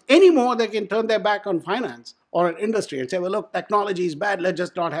markets any more than they can turn their back on finance or an industry and say, well, look, technology is bad, let's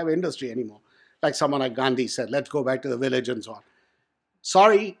just not have industry anymore. Like someone like Gandhi said, let's go back to the village and so on.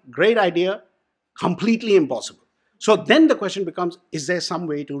 Sorry, great idea, completely impossible. So then the question becomes, is there some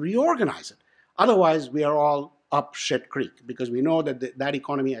way to reorganize it? Otherwise, we are all up shit creek, because we know that that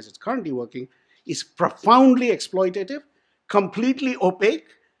economy as it's currently working is profoundly exploitative, completely opaque,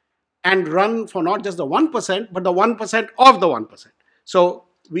 and run for not just the 1%, but the 1% of the 1%. So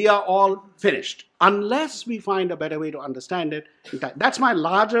we are all finished, unless we find a better way to understand it. That's my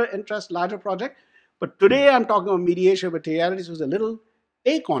larger interest, larger project. But today I'm talking about mediation materialities, with a little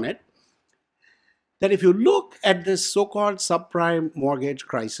take on it, that if you look at this so-called subprime mortgage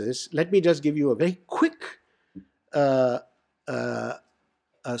crisis, let me just give you a very quick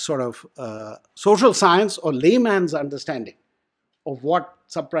social science or layman's understanding of what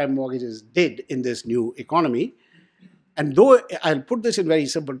subprime mortgages did in this new economy. And though I'll put this in very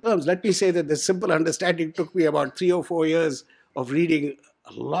simple terms, let me say that this simple understanding took me about 3 or 4 years of reading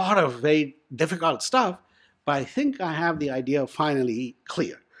a lot of very difficult stuff, but I think I have the idea finally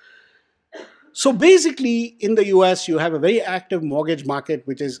clear. So basically, in the US, you have a very active mortgage market,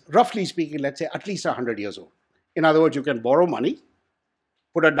 which is, roughly speaking, let's say at least 100 years old. In other words, you can borrow money,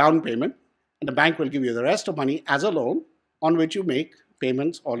 put a down payment, and the bank will give you the rest of money as a loan on which you make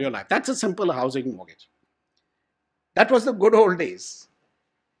payments all your life. That's a simple housing mortgage. That was the good old days.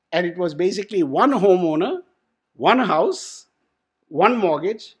 And it was basically one homeowner, one house, one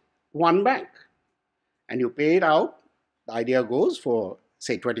mortgage, one bank. And you pay it out, the idea goes, for,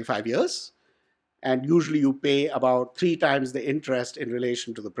 say, 25 years. And usually you pay about 3 times the interest in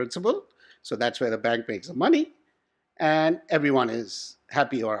relation to the principal. So that's where the bank makes the money. And everyone is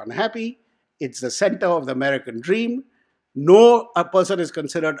happy or unhappy. It's the center of the American dream. No person is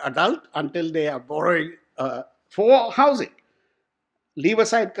considered adult until they are borrowing for housing. Leave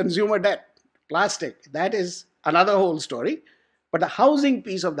aside consumer debt, plastic. That is another whole story. But the housing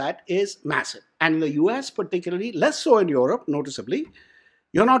piece of that is massive. And in the US particularly, less so in Europe, noticeably,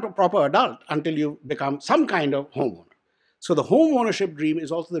 you're not a proper adult until you become some kind of homeowner. So the home ownership dream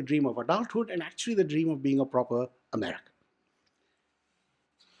is also the dream of adulthood and actually the dream of being a proper American.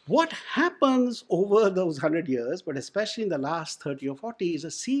 What happens over those 100 years, but especially in the last 30 or 40, is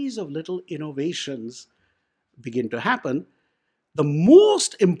a series of little innovations begin to happen, the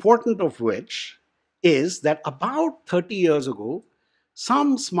most important of which is that about 30 years ago,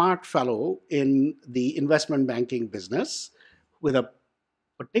 some smart fellow in the investment banking business with a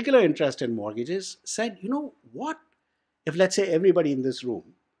particular interest in mortgages said, you know what, if let's say everybody in this room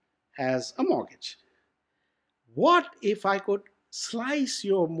has a mortgage, what if I could slice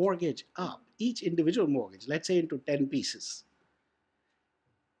your mortgage up, each individual mortgage, let's say into 10 pieces.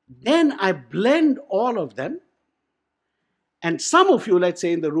 Then I blend all of them, and some of you, let's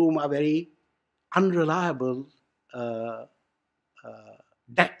say in the room, are very unreliable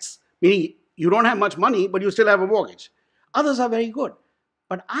debts, meaning you don't have much money, but you still have a mortgage. Others are very good.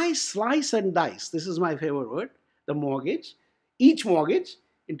 But I slice and dice, this is my favorite word, the mortgage, each mortgage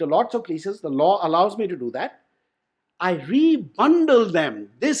into lots of pieces. The law allows me to do that. I rebundle them.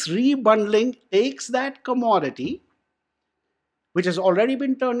 This rebundling takes that commodity, which has already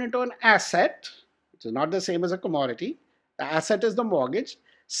been turned into an asset, which is not the same as a commodity. The asset is the mortgage,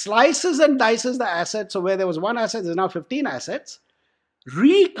 slices and dices the asset. So where there was one asset, there's now 15 assets,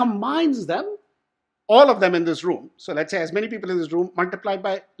 recombines them, all of them in this room. So let's say as many people in this room multiplied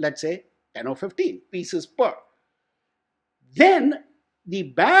by, let's say, 10 or 15 pieces per. Then the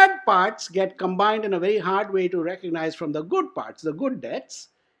bad parts get combined in a very hard way to recognize from the good parts, the good debts.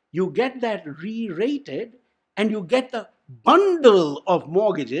 You get that re-rated, and you get the bundle of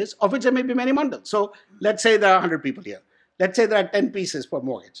mortgages, of which there may be many bundles. So let's say there are 100 people here. Let's say there are 10 pieces per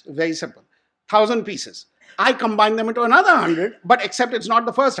mortgage. Very simple. 1,000 pieces. I combine them into another 100, but except it's not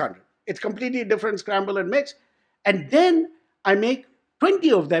the first 100. It's completely different, scramble and mix. And then I make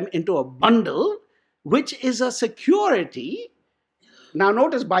 20 of them into a bundle, which is a security. Now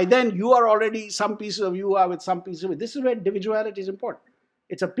notice, by then you are already, some pieces of you are with some pieces of it. This is where individuality is important.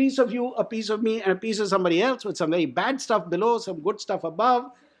 It's a piece of you, a piece of me, and a piece of somebody else, with some very bad stuff below, some good stuff above,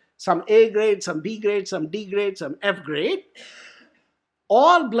 some A grade, some B grade, some D grade, some F grade,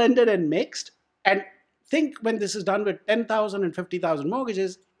 all blended and mixed. And think, when this is done with 10,000 and 50,000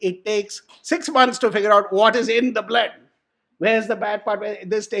 mortgages, it takes 6 months to figure out what is in the blend. Where's the bad part?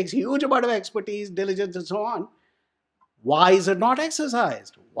 This takes a huge amount of expertise, diligence, and so on. Why is it not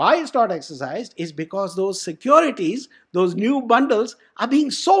exercised? Why it's not exercised is because those securities, those new bundles, are being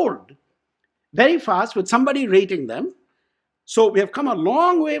sold very fast with somebody rating them. So we have come a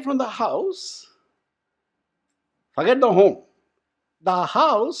long way from the house. Forget the home. The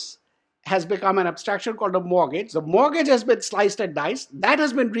house has become an abstraction called a mortgage. The mortgage has been sliced and diced. That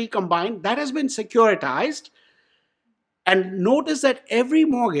has been recombined. That has been securitized. And notice that every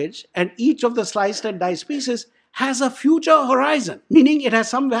mortgage and each of the sliced and diced pieces has a future horizon, meaning it has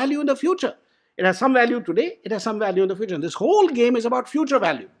some value in the future. It has some value today, it has some value in the future. And this whole game is about future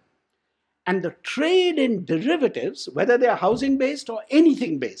value. And the trade in derivatives, whether they are housing based or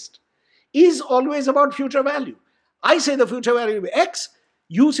anything based, is always about future value. I say the future value will be X,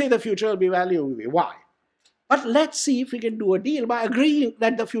 you say the future value will be Y. But let's see if we can do a deal by agreeing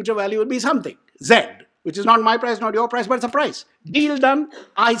that the future value will be something, Z, which is not my price, not your price, but it's a price. Deal done,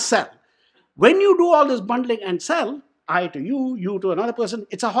 I sell. When you do all this bundling and sell, I to you, you to another person,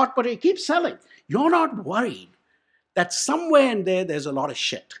 it's a hot potato. Keep selling. You're not worried that somewhere in there, there's a lot of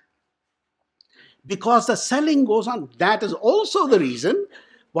shit. Because the selling goes on. That is also the reason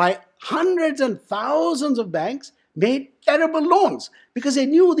why hundreds and thousands of banks made terrible loans, because they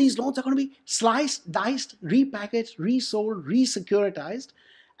knew these loans are going to be sliced, diced, repackaged, resold, resecuritized.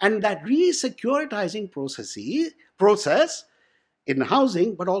 And that resecuritizing process in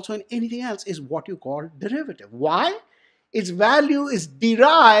housing, but also in anything else, is what you call derivative. Why? Its value is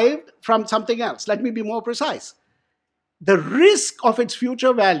derived from something else. Let me be more precise. The risk of its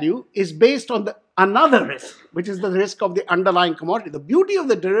future value is based on another risk, which is the risk of the underlying commodity. The beauty of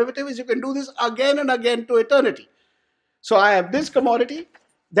the derivative is you can do this again and again to eternity. So I have this commodity,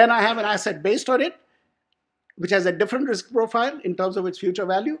 then I have an asset based on it, which has a different risk profile in terms of its future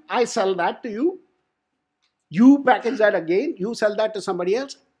value. I sell that to you. You package that again, you sell that to somebody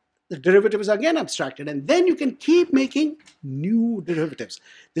else. The derivative is again abstracted, and then you can keep making new derivatives.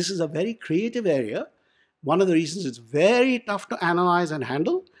 This is a very creative area. One of the reasons it's very tough to analyze and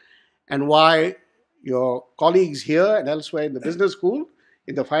handle, and why your colleagues here and elsewhere in the business school,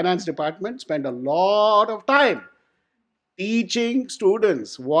 in the finance department, spend a lot of time teaching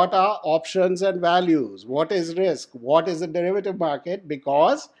students what are options and values, what is risk, what is the derivative market,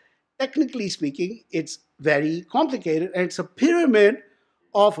 because technically speaking, it's very complicated, and it's a pyramid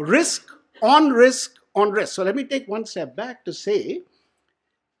of risk on risk on risk. So let me take one step back to say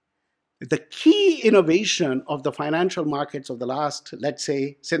the key innovation of the financial markets of the last, let's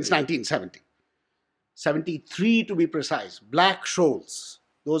say, since 1970, 73 to be precise, Black-Scholes,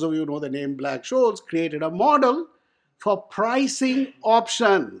 those of you who know the name Black-Scholes, created a model for pricing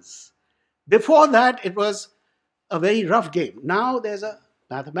options. Before that, it was a very rough game. Now there's a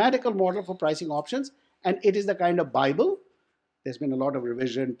mathematical model for pricing options, and it is the kind of Bible. There's been a lot of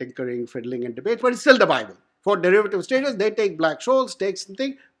revision, tinkering, fiddling, and debate, but it's still the Bible. For derivative traders, they take Black-Scholes, take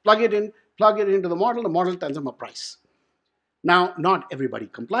something, plug it into the model tells them a price. Now, not everybody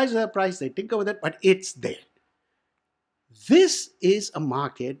complies with that price, they tinker with it, but it's there. This is a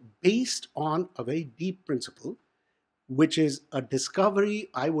market based on a very deep principle, which is a discovery,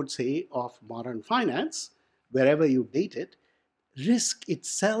 I would say, of modern finance, wherever you date it. Risk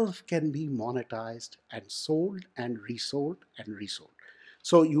itself can be monetized and sold and resold and resold.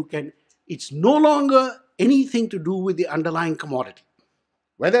 So it's no longer anything to do with the underlying commodity.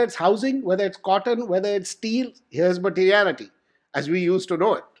 Whether it's housing, whether it's cotton, whether it's steel, here's materiality, as we used to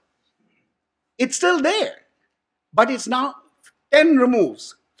know it. It's still there, but it's now 10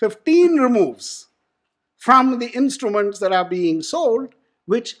 removes, 15 removes from the instruments that are being sold,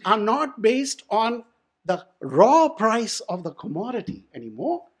 which are not based on the raw price of the commodity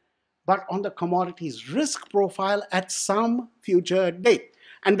anymore, but on the commodity's risk profile at some future date.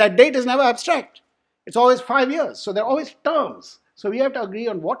 And that date is never abstract. It's always 5 years. So there are always terms. So we have to agree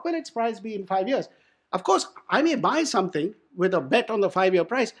on what will its price be in 5 years. Of course, I may buy something with a bet on the 5-year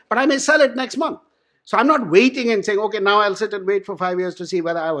price, but I may sell it next month. So I'm not waiting and saying, okay, now I'll sit and wait for 5 years to see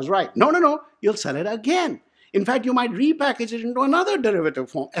whether I was right. No, no, no. You'll sell it again. In fact, you might repackage it into another derivative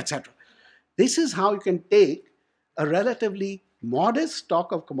form, etc. This is how you can take a relatively modest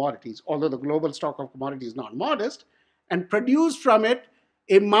stock of commodities, although the global stock of commodities is not modest, and produce from it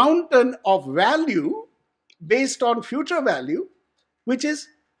a mountain of value based on future value, which is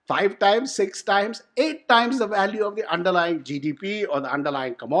 5 times, 6 times, 8 times the value of the underlying GDP or the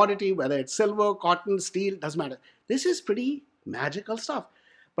underlying commodity, whether it's silver, cotton, steel, doesn't matter. This is pretty magical stuff.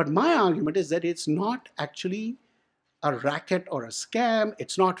 But my argument is that it's not actually a racket or a scam.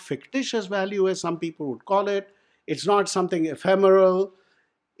 It's not fictitious value, as some people would call it. It's not something ephemeral.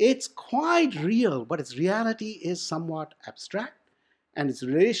 It's quite real, but its reality is somewhat abstract. And its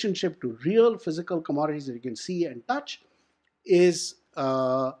relationship to real physical commodities that you can see and touch is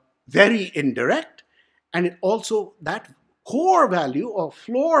very indirect. And it also, that core value or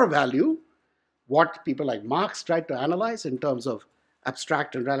floor value, what people like Marx tried to analyze in terms of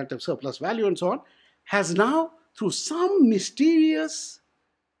abstract and relative surplus value and so on, has now, through some mysterious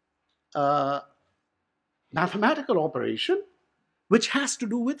mathematical operation, which has to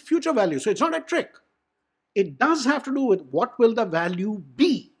do with future value. So it's not a trick. It does have to do with what will the value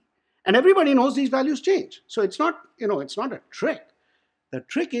be. And everybody knows these values change. So it's not, it's not a trick. The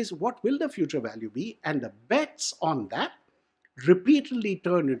trick is what will the future value be, and the bets on that repeatedly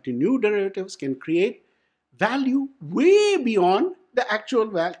turned into new derivatives can create value way beyond the actual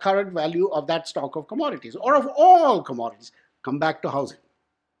current value of that stock of commodities or of all commodities. Come back to housing.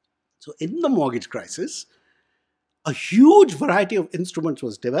 So in the mortgage crisis, a huge variety of instruments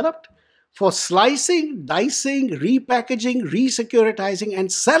was developed for slicing, dicing, repackaging, resecuritizing,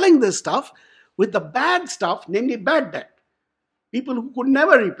 and selling this stuff with the bad stuff, namely bad debt. People who could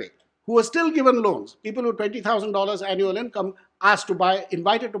never repay, who were still given loans, people with $20,000 annual income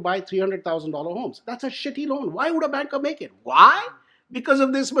invited to buy $300,000 homes. That's a shitty loan. Why would a banker make it? Why? Because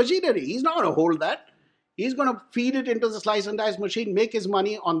of this machinery. He's not going to hold that. He's going to feed it into the slice and dice machine, make his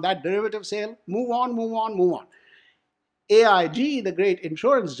money on that derivative sale, move on, move on, move on. AIG, the great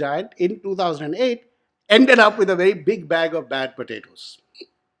insurance giant, in 2008, ended up with a very big bag of bad potatoes.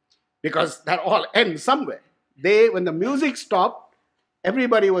 Because that all ends somewhere. When the music stopped,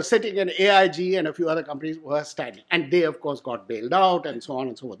 everybody was sitting, and AIG and a few other companies were standing. And they, of course, got bailed out and so on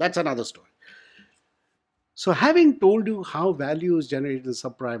and so forth. That's another story. So having told you how value is generated in the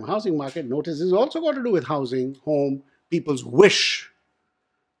subprime housing market, notice this has also got to do with housing, home, people's wish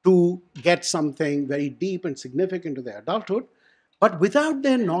to get something very deep and significant to their adulthood. But without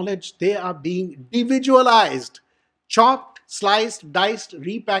their knowledge, they are being individualized, chopped, sliced, diced,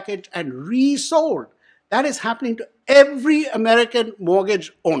 repackaged, and resold. That is happening to every American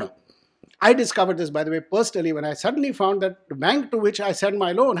mortgage owner. I discovered this, by the way, personally, when I suddenly found that the bank to which I sent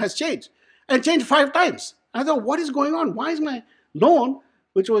my loan has changed. And changed 5 times. I thought, what is going on? Why is my loan,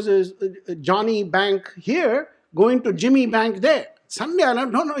 which was a Johnny Bank here, going to Jimmy Bank there? Suddenly I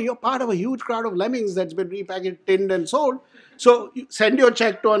learned, no, you're part of a huge crowd of lemmings that's been repackaged, tinned, and sold. So you send your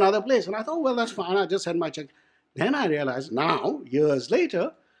check to another place. And I thought, well, that's fine. I'll just send my check. Then I realized now, years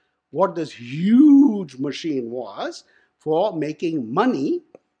later, what this huge machine was for making money,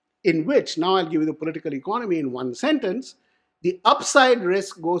 in which, now I'll give you the political economy in one sentence, the upside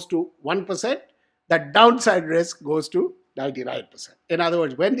risk goes to 1%, the downside risk goes to 99%. In other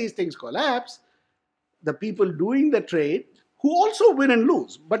words, when these things collapse, the people doing the trade, who also win and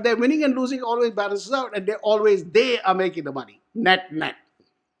lose, but their winning and losing always balances out, and they are making the money, net.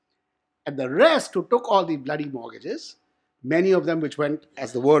 And the rest who took all these bloody mortgages, many of them which went,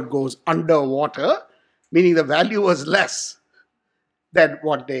 as the word goes, underwater, meaning the value was less than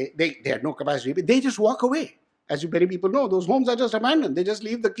what they had no capacity to pay, they just walk away. As many people know, those homes are just abandoned. They just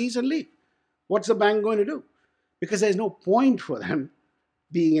leave the keys and leave. What's the bank going to do? Because there's no point for them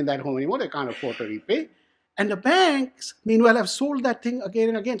being in that home anymore. They can't afford to repay. And the banks, meanwhile, have sold that thing again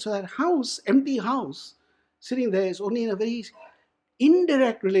and again. So that house, empty house, sitting there is only in a very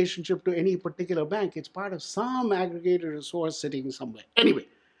indirect relationship to any particular bank. It's part of some aggregated resource sitting somewhere. Anyway,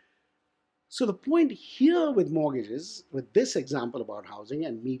 so the point here with mortgages, with this example about housing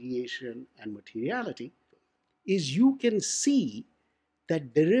and mediation and materiality, is you can see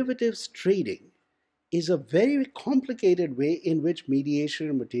that derivatives trading is a very complicated way in which mediation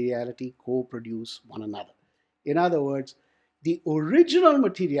and materiality co-produce one another. In other words, the original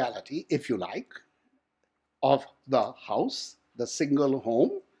materiality, if you like, of the house, the single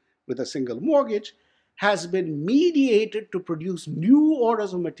home with a single mortgage, has been mediated to produce new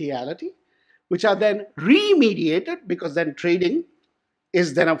orders of materiality, which are then remediated, because then trading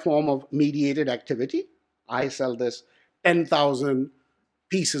is then a form of mediated activity. I sell this 10,000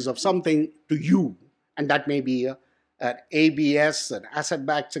 pieces of something to you, and that may be an ABS, an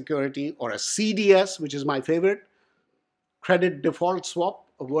asset-backed security, or a CDS, which is my favorite, credit default swap,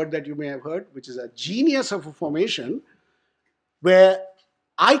 a word that you may have heard, which is a genius of a formation where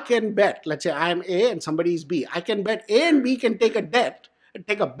I can bet, let's say I am A and somebody is B. I can bet A and B can take a bet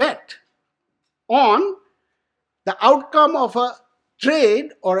on the outcome of a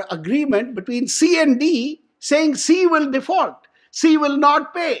trade or agreement between C and D, saying C will default, C will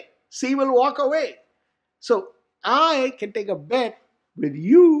not pay, C will walk away. So I can take a bet with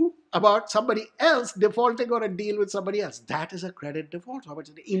you about somebody else defaulting on a deal with somebody else. That is a credit default swap. It's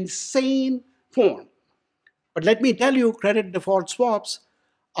an insane form. But let me tell you, credit default swaps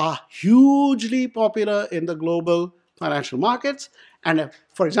are hugely popular in the global financial markets. And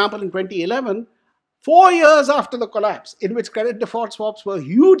for example, in 2011, 4 years after the collapse, in which credit default swaps were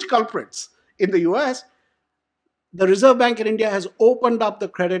huge culprits in the US, the Reserve Bank in India has opened up the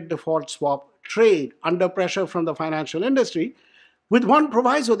credit default swap trade under pressure from the financial industry with one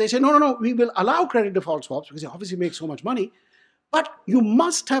proviso. They say, no, we will allow credit default swaps because they obviously make so much money, but you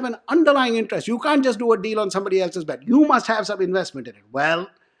must have an underlying interest. You can't just do a deal on somebody else's bet. You must have some investment in it. Well,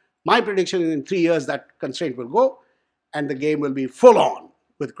 my prediction is in 3 years that constraint will go and the game will be full on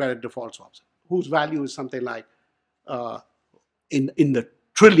with credit default swaps, whose value is something like in the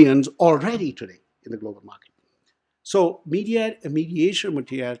trillions already today in the global market. So mediation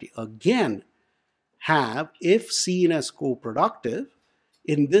materiality again have, if seen as co-productive,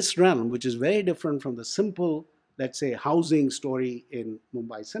 in this realm, which is very different from the simple, let's say, housing story in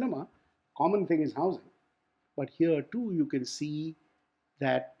Mumbai cinema. Common thing is housing. But here too, you can see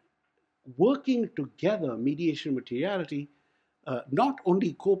that working together, mediation materiality, not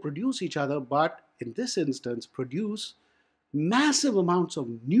only co-produce each other, but in this instance, produce massive amounts of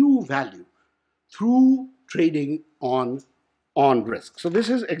new value through trading on risk. So this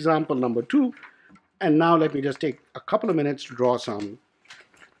is example number 2. And now let me just take a couple of minutes to draw some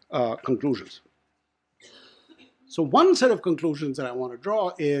conclusions. So one set of conclusions that I want to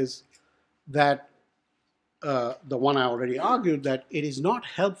draw is that the one I already argued, that it is not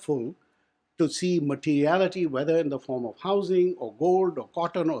helpful to see materiality, whether in the form of housing or gold or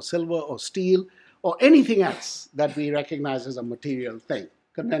cotton or silver or steel or anything else that we recognize as a material thing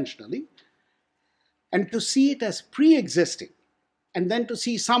conventionally, and to see it as pre-existing, and then to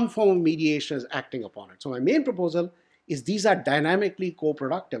see some form of mediation as acting upon it. So my main proposal is these are dynamically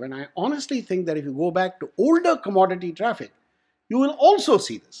co-productive. And I honestly think that if you go back to older commodity traffic, you will also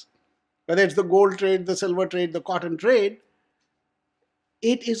see this. Whether it's the gold trade, the silver trade, the cotton trade,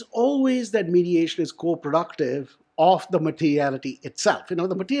 it is always that mediation is co-productive of the materiality itself.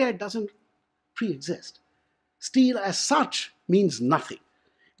 The materiality doesn't pre-exist. Steel as such means nothing.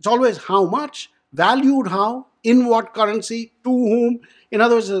 It's always how much, valued how, in what currency, to whom. In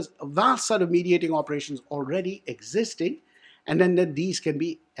other words, there's a vast set of mediating operations already existing, and then these can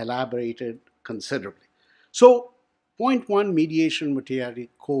be elaborated considerably. So, point 1, mediation,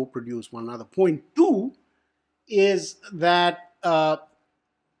 materiality co-produce one another. Point 2 is that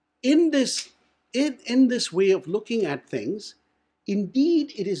in this way of looking at things,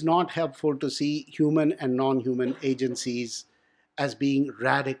 indeed it is not helpful to see human and non-human agencies as being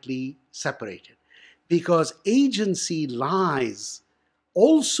radically separated, because agency lies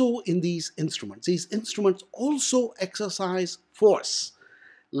also in these instruments. These instruments also exercise force,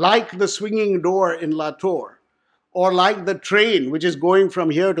 like the swinging door in Latour, or like the train which is going from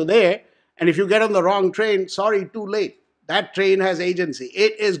here to there, and if you get on the wrong train, sorry, too late. That train has agency.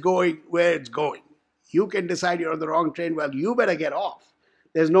 It is going where it's going. You can decide you're on the wrong train, well, you better get off.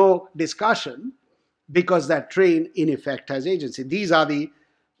 There's no discussion, because that train, in effect, has agency. These are the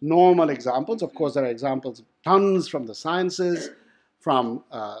normal examples. Of course, there are examples, tons from the sciences, from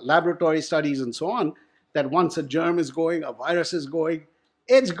laboratory studies and so on, that once a germ is going, a virus is going,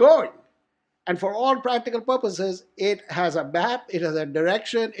 it's going. And for all practical purposes, it has a map, it has a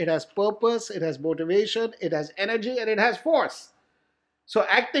direction, it has purpose, it has motivation, it has energy, and it has force. So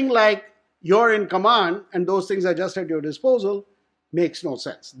acting like you're in command and those things are just at your disposal makes no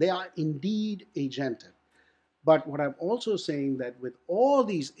sense. They are indeed agentive. But what I'm also saying that with all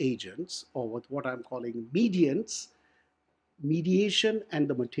these agents, or with what I'm calling mediants, mediation and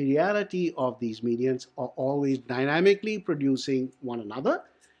the materiality of these mediants are always dynamically producing one another.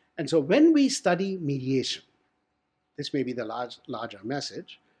 And so when we study mediation, this may be the larger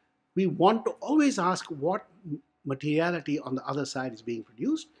message, we want to always ask what materiality on the other side is being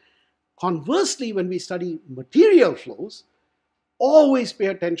produced. Conversely, when we study material flows, always pay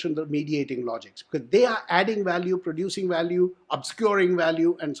attention to the mediating logics, because they are adding value, producing value, obscuring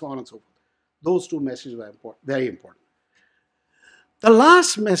value, and so on and so forth. Those two messages are important, very important. The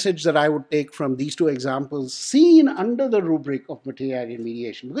last message that I would take from these two examples, seen under the rubric of materiality and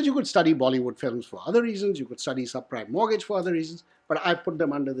mediation, because you could study Bollywood films for other reasons, you could study subprime mortgage for other reasons, but I put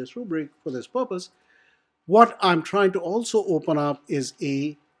them under this rubric for this purpose. What I'm trying to also open up is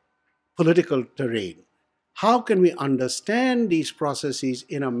a political terrain. How can we understand these processes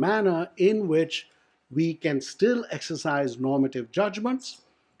in a manner in which we can still exercise normative judgments,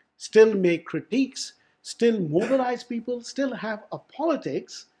 still make critiques, still mobilize people, still have a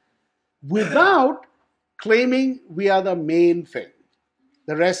politics without claiming we are the main thing.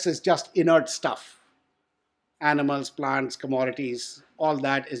 The rest is just inert stuff. Animals, plants, commodities, all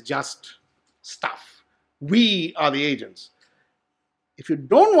that is just stuff. We are the agents. If you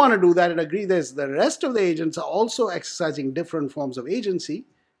don't want to do that and agree that the rest of the agents are also exercising different forms of agency,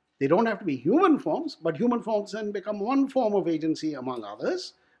 they don't have to be human forms, but human forms then become one form of agency among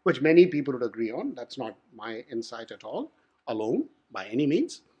others, which many people would agree on. That's not my insight at all, alone, by any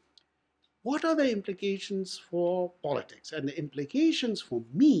means. What are the implications for politics? And the implications for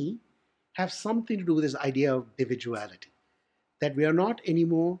me have something to do with this idea of individuality, that we are not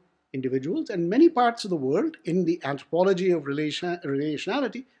anymore individuals. And many parts of the world, in the anthropology of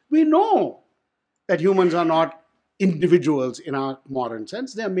relationality, we know that humans are not individuals in our modern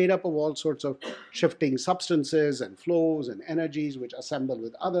sense. They are made up of all sorts of shifting substances and flows and energies which assemble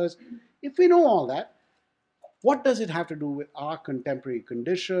with others. If we know all that, what does it have to do with our contemporary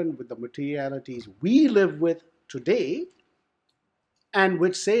condition, with the materialities we live with today, and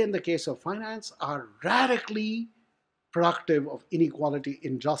which, say in the case of finance, are radically productive of inequality,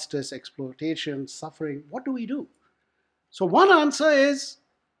 injustice, exploitation, suffering? What do we do? So one answer is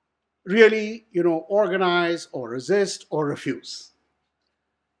really, organize or resist or refuse.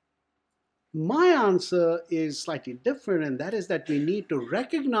 My answer is slightly different, and that is that we need to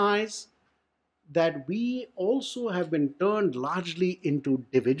recognize that we also have been turned largely into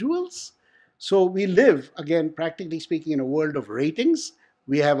individuals. So we live, again, practically speaking, in a world of ratings.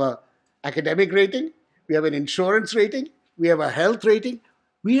 We have an academic rating, we have an insurance rating, we have a health rating.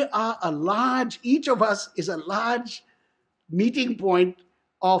 We are each of us is a large meeting point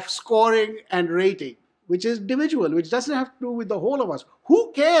of scoring and rating, which is individual, which doesn't have to do with the whole of us.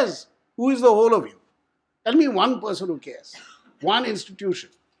 Who cares who is the whole of you? Tell me one person who cares, one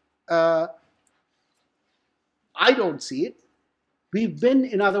institution. I don't see it. We've been,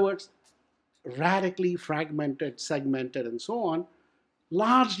 in other words, radically fragmented, segmented, and so on,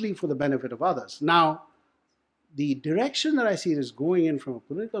 largely for the benefit of others. Now, the direction that I see this going in from a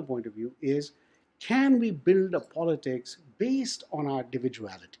political point of view is, can we build a politics based on our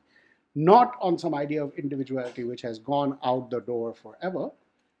individuality, not on some idea of individuality which has gone out the door forever?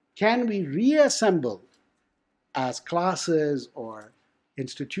 Can we reassemble as classes or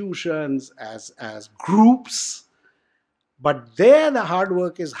institutions, as groups? But there the hard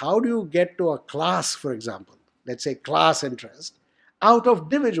work is, how do you get to a class, for example, let's say class interest, out of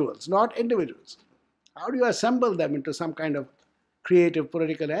individuals, not individuals? How do you assemble them into some kind of creative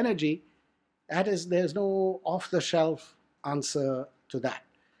political energy? There's no off-the-shelf answer to that.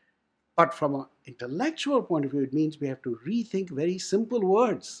 But from an intellectual point of view, it means we have to rethink very simple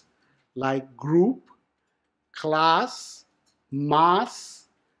words like group, class, mass,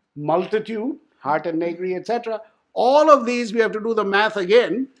 multitude, Hart and Negri, etc. All of these, we have to do the math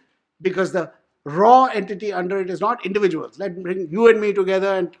again, because the raw entity under it is not individuals. Let's bring you and me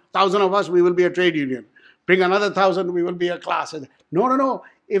together, and 1,000 of us, we will be a trade union. Bring another 1,000, we will be a class. No.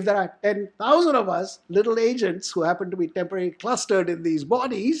 If there are 10,000 of us, little agents who happen to be temporarily clustered in these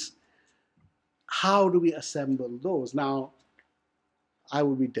bodies, how do we assemble those? Now, I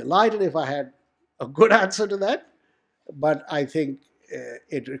would be delighted if I had a good answer to that, but I think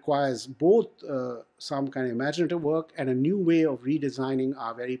it requires both some kind of imaginative work and a new way of redesigning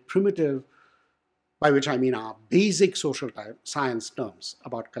our very primitive, by which I mean our basic social science terms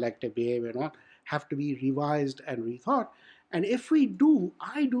about collective behavior and all, have to be revised and rethought. And if we do,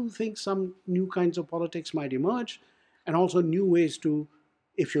 I do think some new kinds of politics might emerge, and also new ways to,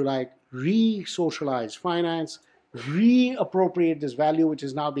 if you like, re-socialize finance, reappropriate this value which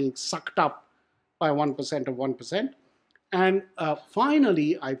is now being sucked up by 1% of 1%. And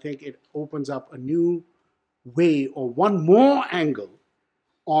finally, I think it opens up a new way, or one more angle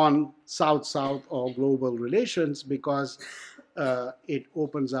on South-South or global relations, because it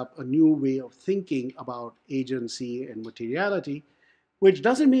opens up a new way of thinking about agency and materiality, which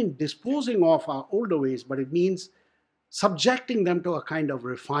doesn't mean disposing of our older ways, but it means subjecting them to a kind of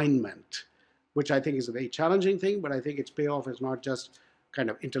refinement, which I think is a very challenging thing, but I think its payoff is not just kind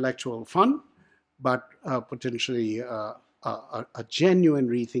of intellectual fun, but potentially a genuine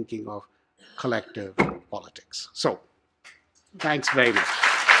rethinking of collective politics. So, thanks very much.